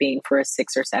intention of it being for a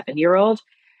 6 or 7-year-old.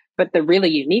 But the really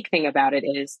unique thing about it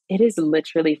is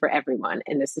literally for everyone.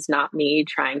 And this is not me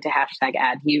trying to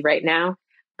 #ad you right now.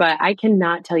 But I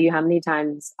cannot tell you how many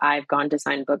times I've gone to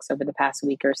sign books over the past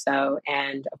week or so.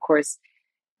 And of course,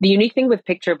 the unique thing with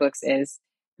picture books is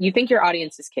you think your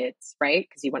audience is kids, right?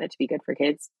 Because you want it to be good for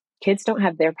kids. Kids don't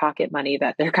have their pocket money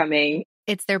that they're coming.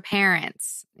 It's their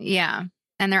parents. Yeah.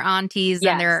 And their aunties.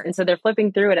 Yes. And so they're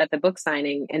flipping through it at the book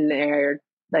signing and they're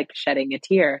shedding a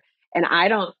tear. And I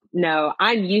don't know.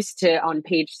 I'm used to on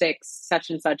page 6,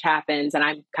 such and such happens, and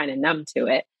I'm kind of numb to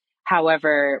it.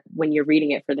 However, when you're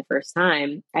reading it for the first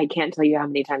time, I can't tell you how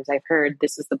many times I've heard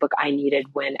this is the book I needed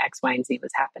when X, Y, and Z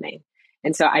was happening.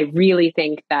 And so I really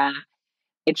think that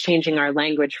it's changing our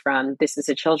language from this is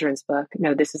a children's book.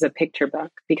 No, this is a picture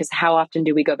book. Because how often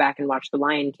do we go back and watch The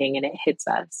Lion King and it hits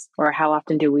us? Or how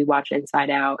often do we watch Inside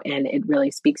Out and it really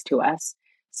speaks to us?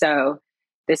 So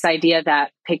this idea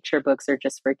that picture books are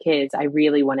just for kids, I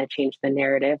really want to change the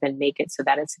narrative and make it so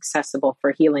that it's accessible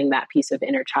for healing that piece of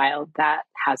inner child that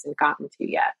hasn't gotten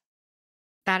to yet.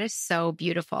 That is so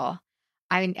beautiful.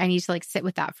 I need to like sit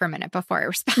with that for a minute before I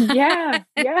respond. Yeah.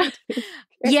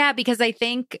 Yeah, because I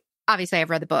think, obviously I've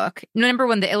read the book. Number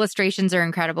one, the illustrations are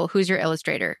incredible. Who's your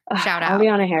illustrator? Shout out.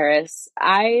 Aliana Harris.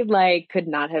 I could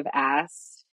not have asked.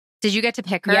 Did you get to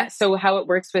pick her? Yeah. So how it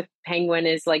works with Penguin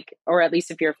is like, or at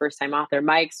least if you're a first time author,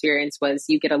 my experience was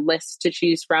you get a list to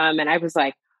choose from. And I was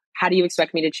like, how do you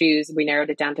expect me to choose? We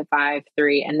narrowed it down to 5,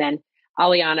 3. And then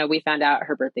Aliana, we found out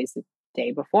her birthday's the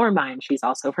day before mine. She's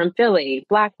also from Philly,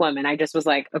 Black woman. I just was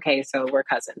like, okay, so we're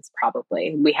cousins,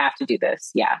 probably. We have to do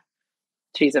this. Yeah.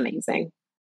 She's amazing.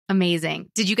 Amazing.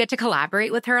 Did you get to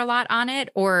collaborate with her a lot on it?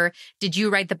 Or did you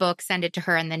write the book, send it to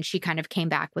her, and then she kind of came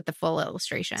back with the full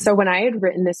illustration? So when I had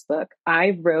written this book,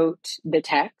 I wrote the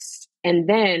text, and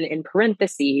then in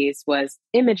parentheses was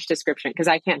image description, because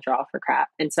I can't draw for crap.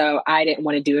 And so I didn't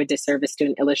want to do a disservice to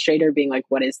an illustrator being like,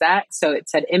 what is that? So it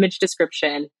said image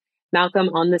description,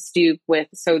 Malcolm on the stoop with,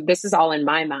 so this is all in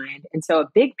my mind. And so a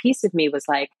big piece of me was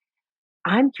like,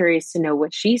 I'm curious to know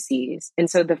what she sees. And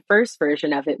so the first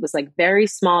version of it was like very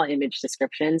small image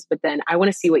descriptions, but then I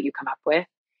want to see what you come up with.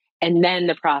 And then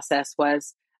the process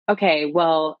was, okay,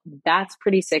 well, that's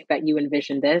pretty sick that you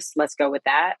envisioned this. Let's go with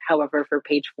that. However, for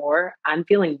page 4, I'm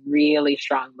feeling really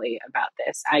strongly about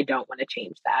this. I don't want to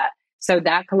change that. So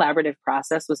that collaborative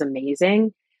process was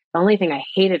amazing. The only thing I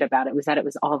hated about it was that it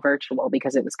was all virtual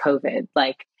because it was COVID.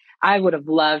 Like, I would have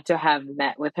loved to have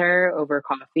met with her over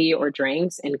coffee or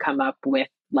drinks and come up with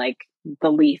like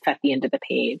the leaf at the end of the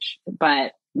page.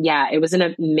 But yeah, it was an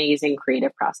amazing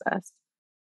creative process.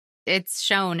 It's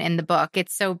shown in the book.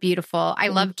 It's so beautiful. I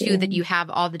love too that you have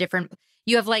all the different,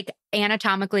 you have like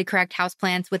anatomically correct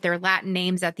houseplants with their Latin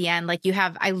names at the end. Like you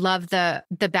have, I love the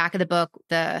back of the book,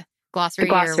 the glossary. The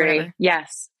glossary. Or whatever.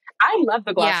 Yes. I love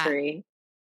the glossary. Yeah.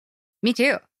 Me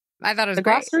too. I thought it was the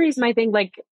great. Glossary is my thing.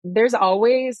 Like, there's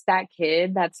always that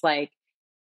kid that's like,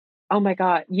 oh my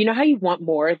God, you know how you want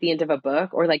more at the end of a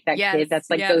book? Or like that kid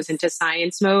that's like goes into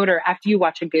science mode, or after you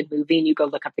watch a good movie and you go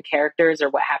look up the characters or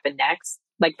what happened next.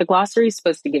 Like the glossary is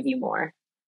supposed to give you more.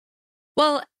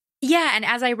 Well, yeah. And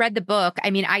as I read the book,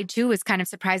 I mean, I too was kind of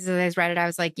surprised as I read it. I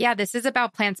was like, yeah, this is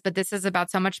about plants, but this is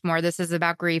about so much more. This is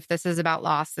about grief. This is about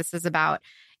loss. This is about,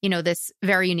 this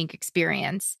very unique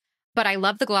experience. But I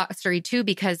love the glossary too,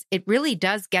 because it really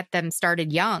does get them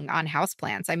started young on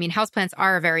houseplants. I mean, houseplants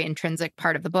are a very intrinsic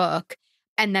part of the book.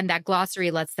 And then that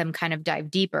glossary lets them kind of dive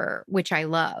deeper, which I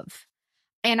love.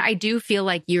 And I do feel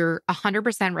like you're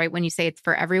 100% right when you say it's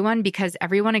for everyone, because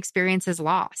everyone experiences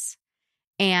loss.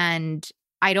 And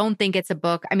I don't think it's a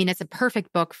book. I mean, it's a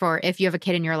perfect book for if you have a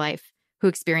kid in your life who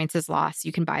experiences loss,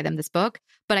 you can buy them this book.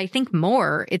 But I think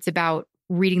more it's about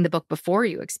reading the book before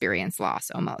you experience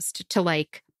loss, almost to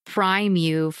like prime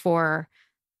you for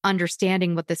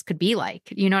understanding what this could be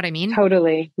like. You know what I mean?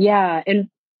 Totally. Yeah. And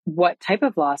what type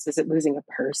of loss? Is it losing a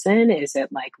person? Is it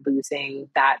like losing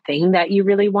that thing that you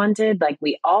really wanted? Like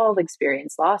we all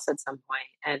experience loss at some point.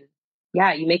 And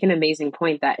yeah, you make an amazing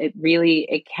point that it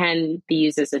can be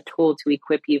used as a tool to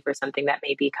equip you for something that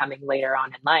may be coming later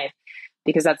on in life,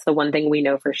 because that's the one thing we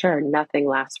know for sure. Nothing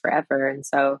lasts forever. And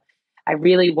so I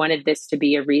really wanted this to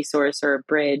be a resource or a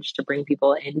bridge to bring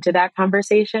people into that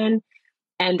conversation.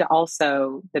 And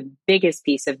also the biggest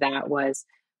piece of that was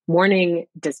mourning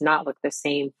does not look the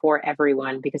same for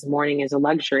everyone, because mourning is a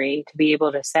luxury. To be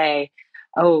able to say,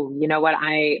 oh, you know what,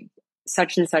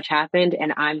 such and such happened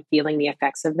and I'm feeling the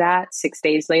effects of that 6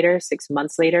 days later, 6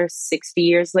 months later, 60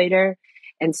 years later.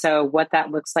 And so what that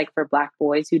looks like for Black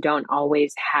boys who don't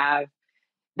always have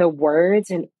the words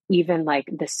and even like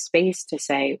the space to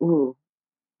say, ooh,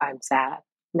 I'm sad.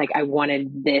 Like I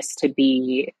wanted this to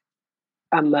be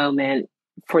a moment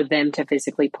for them to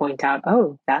physically point out,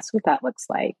 oh, that's what that looks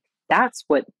like. That's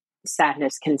what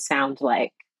sadness can sound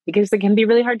like, because it can be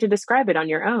really hard to describe it on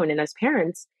your own. And as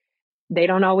parents, they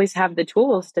don't always have the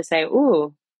tools to say,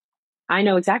 ooh, I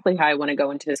know exactly how I want to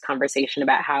go into this conversation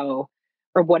about how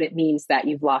or what it means that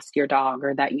you've lost your dog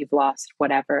or that you've lost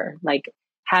whatever. Like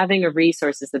having a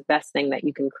resource is the best thing that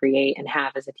you can create and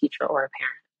have as a teacher or a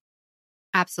parent.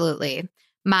 Absolutely.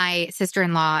 My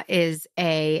sister-in-law is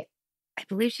a I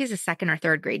believe she's a second or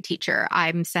third grade teacher.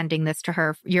 I'm sending this to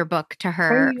her, your book to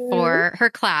her for her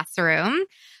classroom.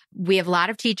 We have a lot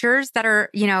of teachers that are,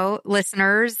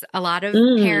 listeners, a lot of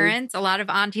parents, a lot of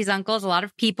aunties, uncles, a lot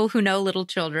of people who know little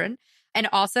children. And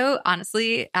also,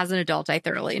 honestly, as an adult, I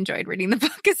thoroughly enjoyed reading the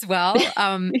book as well.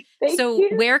 So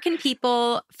where can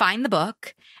people find the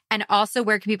book? And also,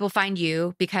 where can people find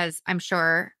you? Because I'm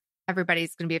sure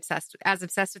everybody's going to be as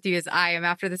obsessed with you as I am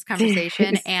after this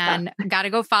conversation. And got to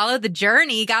go follow the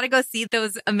journey. Got to go see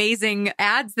those amazing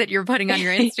ads that you're putting on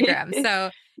your Instagram.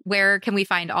 So where can we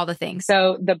find all the things?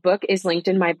 So the book is linked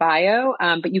in my bio,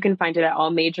 but you can find it at all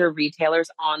major retailers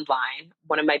online.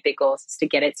 One of my big goals is to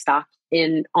get it stocked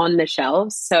on the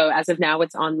shelves. So as of now,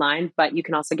 it's online, but you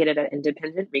can also get it at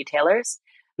independent retailers.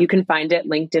 You can find it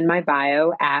linked in my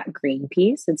bio at Greene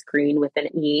Piece. It's Greene with an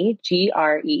E,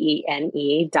 GREENE.Piece,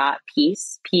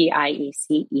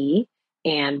 PIECE.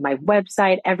 And my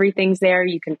website, everything's there.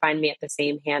 You can find me at the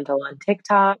same handle on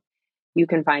TikTok. You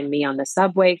can find me on the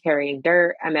subway carrying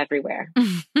dirt. I'm everywhere.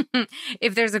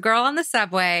 If there's a girl on the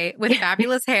subway with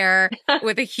fabulous hair,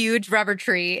 with a huge rubber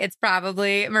tree, it's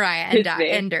probably Maryah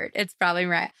and dirt. It's probably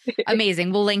Maryah.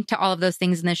 Amazing. We'll link to all of those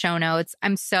things in the show notes.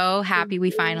 I'm so happy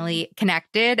we finally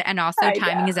connected. And also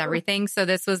timing is everything. So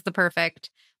this was the perfect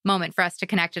moment for us to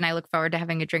connect. And I look forward to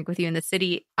having a drink with you in the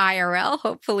city IRL,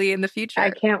 hopefully in the future.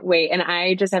 I can't wait. And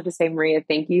I just have to say, Maryah,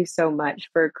 thank you so much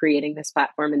for creating this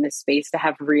platform and this space to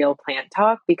have real plant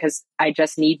talk, because I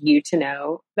just need you to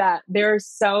know that there are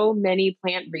so many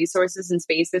plant resources and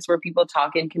spaces where people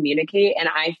talk and communicate. And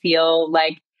I feel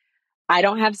like I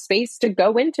don't have space to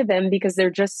go into them because they're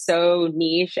just so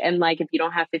niche. And like, if you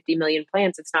don't have 50 million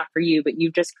plants, it's not for you, but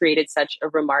you've just created such a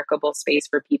remarkable space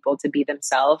for people to be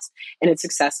themselves, and it's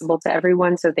accessible to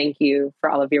everyone. So thank you for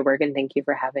all of your work, and thank you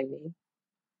for having me.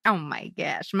 Oh my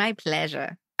gosh, my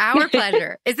pleasure. Our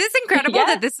pleasure. Is this incredible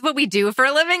that this is what we do for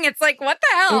a living? It's like, what the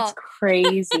hell? It's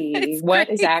crazy. What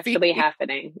is actually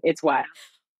happening? It's wild.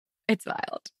 It's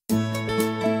wild.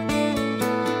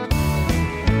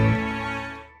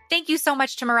 Thank you so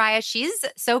much to Maryah. She's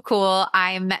so cool.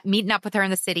 I'm meeting up with her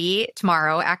in the city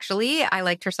tomorrow, actually. I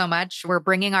liked her so much. We're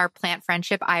bringing our plant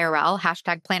friendship IRL,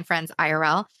 hashtag plant friends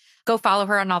IRL. Go follow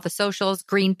her on all the socials.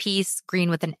 Greene Piece, Greene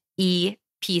with an E,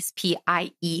 Piece, Piece.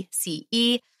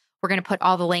 We're going to put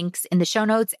all the links in the show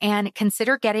notes, and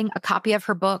consider getting a copy of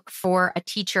her book for a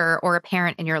teacher or a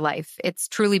parent in your life. It's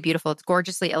truly beautiful. It's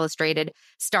gorgeously illustrated.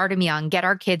 Start them young. Get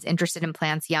our kids interested in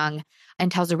plants young,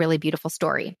 and tells a really beautiful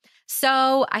story.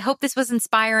 So I hope this was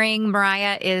inspiring.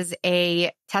 Maryah is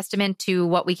a testament to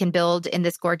what we can build in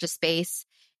this gorgeous space.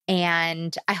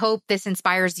 And I hope this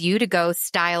inspires you to go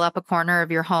style up a corner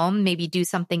of your home, maybe do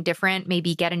something different,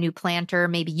 maybe get a new planter,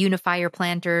 maybe unify your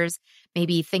planters,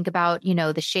 maybe think about,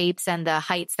 the shapes and the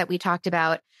heights that we talked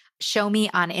about. Show me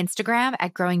on Instagram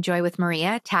at Growing Joy with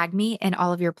Maryah. Tag me in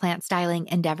all of your plant styling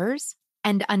endeavors.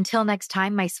 And until next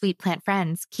time, my sweet plant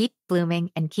friends, keep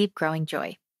blooming and keep growing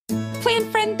joy.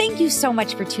 Plant friend, thank you so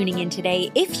much for tuning in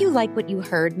today. If you like what you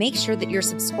heard, make sure that you're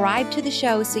subscribed to the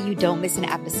show so you don't miss an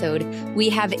episode. We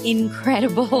have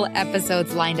incredible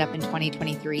episodes lined up in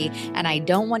 2023, and I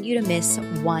don't want you to miss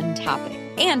one topic.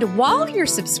 And while you're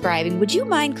subscribing, would you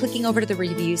mind clicking over to the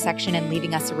review section and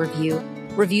leaving us a review?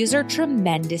 Reviews are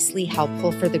tremendously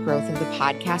helpful for the growth of the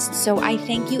podcast, so I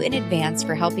thank you in advance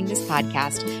for helping this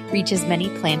podcast reach as many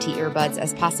planty earbuds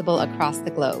as possible across the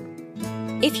globe.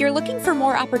 If you're looking for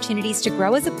more opportunities to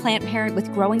grow as a plant parent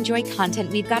with Growing Joy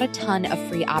content, we've got a ton of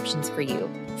free options for you.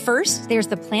 First, there's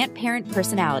the Plant Parent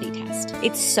Personality Test.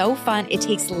 It's so fun. It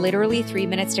takes literally 3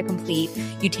 minutes to complete.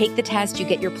 You take the test, you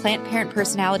get your Plant Parent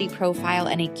Personality profile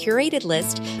and a curated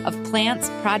list of plants,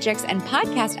 projects, and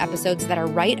podcast episodes that are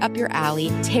right up your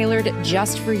alley, tailored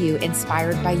just for you,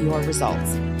 inspired by your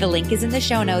results. The link is in the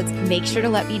show notes. Make sure to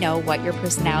let me know what your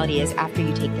personality is after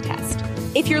you take the test.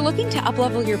 If you're looking to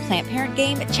uplevel your plant parent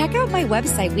game, check out my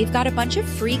website. We've got a bunch of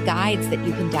free guides that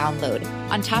you can download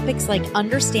on topics like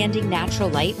understanding natural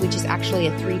light, which is actually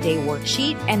a 3-day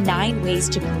worksheet, and 9 ways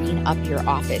to green up your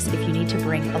office if you need to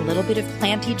bring a little bit of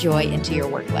planty joy into your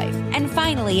work life. And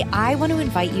finally, I want to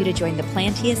invite you to join the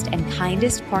plantiest and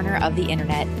kindest corner of the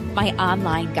internet, my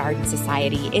online garden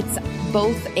society. It's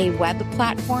both a web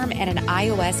platform and an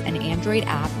iOS and Android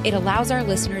app. It allows our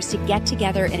listeners to get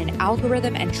together in an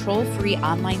algorithm and troll-free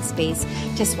online space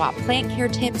to swap plant care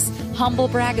tips, humble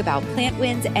brag about plant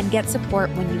wins, and get support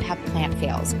when you have plant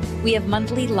fails. We have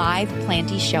monthly live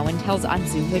planty show and tells on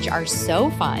Zoom, which are so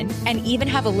fun, and even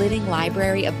have a living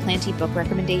library of planty book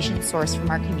recommendations sourced from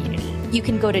our community. You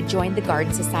can go to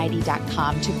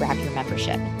jointhegardensociety.com to grab your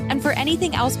membership. And for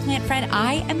anything else, Plant Friend,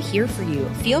 I am here for you.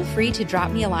 Feel free to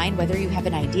drop me a line whether you have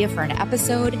an idea for an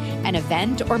episode, an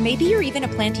event, or maybe you're even a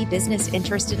planty business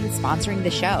interested in sponsoring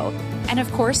the show. And of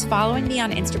course, following me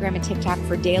on Instagram and TikTok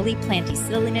for daily planty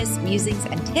silliness, musings,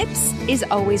 and tips is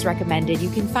always recommended. You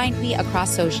can find me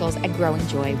across socials at Growing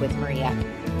Joy with Maryah.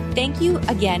 Thank you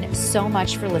again so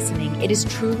much for listening. It is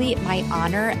truly my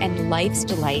honor and life's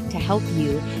delight to help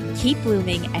you keep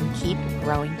blooming and keep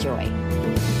growing joy.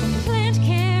 Plant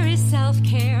care is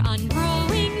self-care on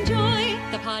Growing Joy,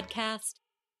 the podcast.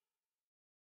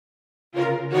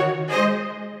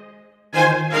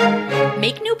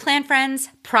 Make new plant friends,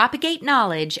 propagate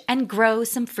knowledge, and grow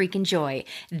some freaking joy.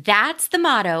 That's the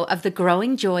motto of the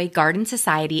Growing Joy Garden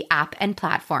Society app and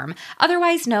platform,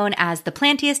 otherwise known as the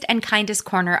plantiest and kindest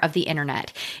corner of the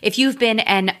internet. If you've been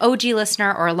an OG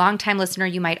listener or a longtime listener,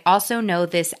 you might also know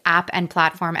this app and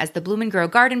platform as the Bloom and Grow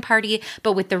Garden Party,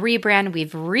 but with the rebrand,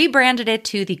 we've rebranded it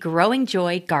to the Growing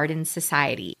Joy Garden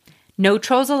Society. No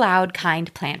trolls allowed,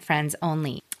 kind plant friends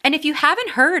only. And if you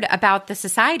haven't heard about the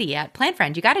society yet, Plant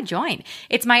Friend, you got to join.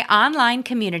 It's my online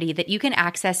community that you can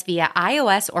access via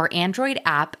iOS or Android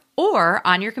app or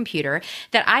on your computer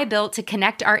that I built to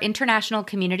connect our international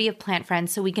community of plant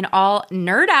friends so we can all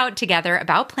nerd out together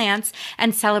about plants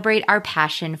and celebrate our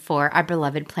passion for our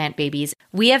beloved plant babies.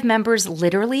 We have members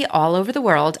literally all over the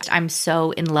world. I'm so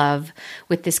in love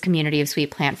with this community of sweet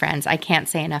plant friends. I can't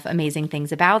say enough amazing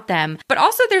things about them. But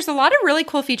also there's a lot of really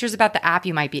cool features about the app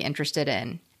you might be interested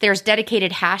in. There's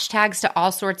dedicated hashtags to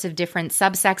all sorts of different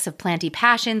subsects of planty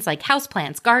passions like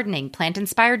houseplants, gardening,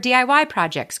 plant-inspired DIY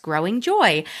projects, growing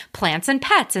joy, plants and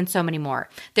pets, and so many more.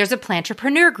 There's a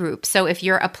plantrepreneur group, so if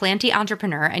you're a planty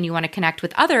entrepreneur and you want to connect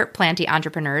with other planty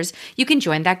entrepreneurs, you can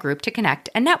join that group to connect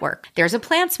and network. There's a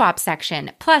plant swap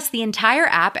section. Plus, the entire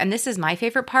app, and this is my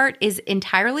favorite part, is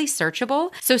entirely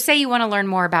searchable. So say you want to learn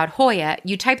more about Hoya,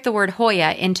 you type the word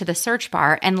Hoya into the search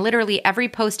bar, and literally every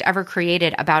post ever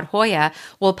created about Hoya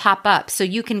will pop up. So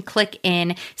you can click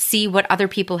in, see what other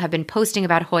people have been posting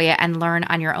about Hoya, and learn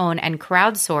on your own and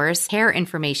crowdsource hair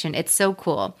information. It's so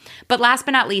cool. But last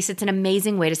but not least, it's an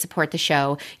amazing way to support the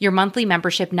show. Your monthly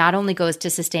membership not only goes to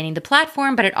sustaining the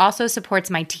platform, but it also supports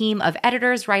my team of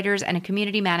editors, writers, and a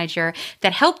community manager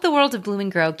that help the world of Bloom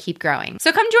and Grow keep growing.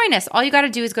 So come join us. All you got to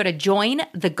do is go to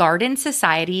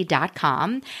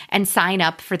jointhegardensociety.com and sign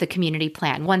up for the community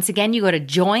plan. Once again, you go to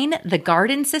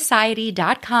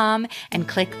jointhegardensociety.com and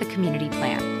click the community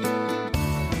plan.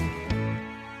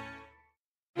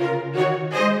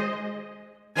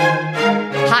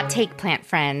 Hot take, plant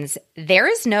friends. There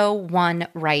is no one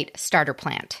right starter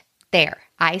plant. There,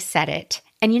 I said it.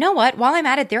 And you know what? While I'm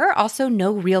at it, there are also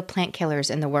no real plant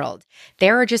killers in the world.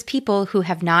 There are just people who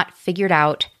have not figured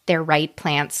out their right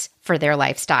plants for their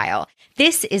lifestyle.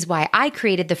 This is why I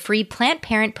created the free Plant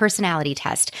Parent Personality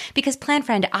Test, because Plant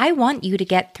Friend, I want you to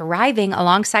get thriving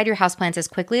alongside your houseplants as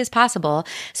quickly as possible.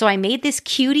 So I made this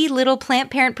cutie little Plant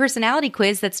Parent Personality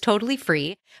quiz that's totally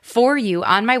free for you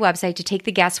on my website to take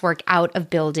the guesswork out of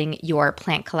building your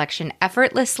plant collection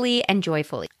effortlessly and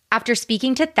joyfully. After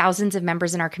speaking to thousands of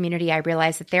members in our community, I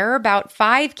realized that there are about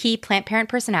 5 key plant parent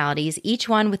personalities, each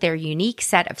one with their unique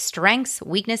set of strengths,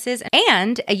 weaknesses,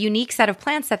 and a unique set of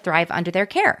plants that thrive under their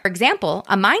care. For example,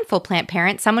 a mindful plant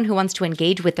parent, someone who wants to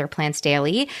engage with their plants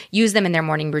daily, use them in their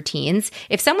morning routines.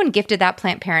 If someone gifted that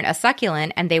plant parent a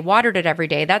succulent and they watered it every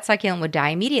day, that succulent would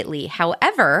die immediately.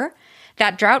 However,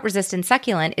 that drought-resistant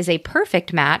succulent is a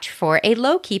perfect match for a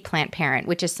low-key plant parent,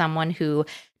 which is someone who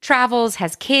travels,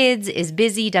 has kids, is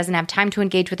busy, doesn't have time to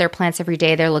engage with their plants every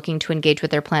day. They're looking to engage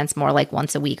with their plants more like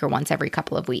once a week or once every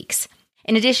couple of weeks.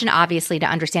 In addition, obviously, to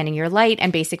understanding your light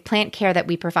and basic plant care that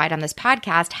we provide on this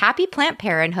podcast, Happy Plant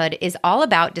Parenthood is all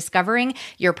about discovering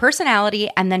your personality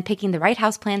and then picking the right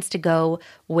houseplants to go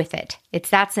with it.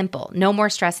 It's that simple. No more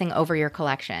stressing over your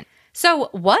collection. So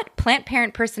what plant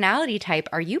parent personality type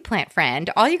are you, plant friend?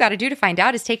 All you got to do to find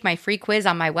out is take my free quiz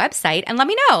on my website and let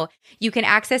me know. You can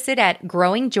access it at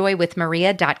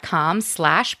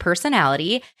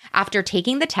growingjoywithmaryah.com/personality. After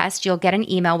taking the test, you'll get an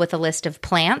email with a list of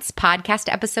plants, podcast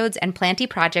episodes, and planty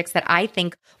projects that I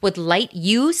think would light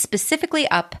you specifically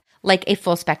up like a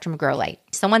full spectrum grow light.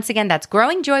 So once again, that's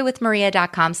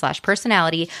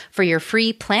growingjoywithmaryah.com/personality for your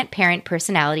free plant parent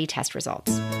personality test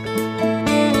results.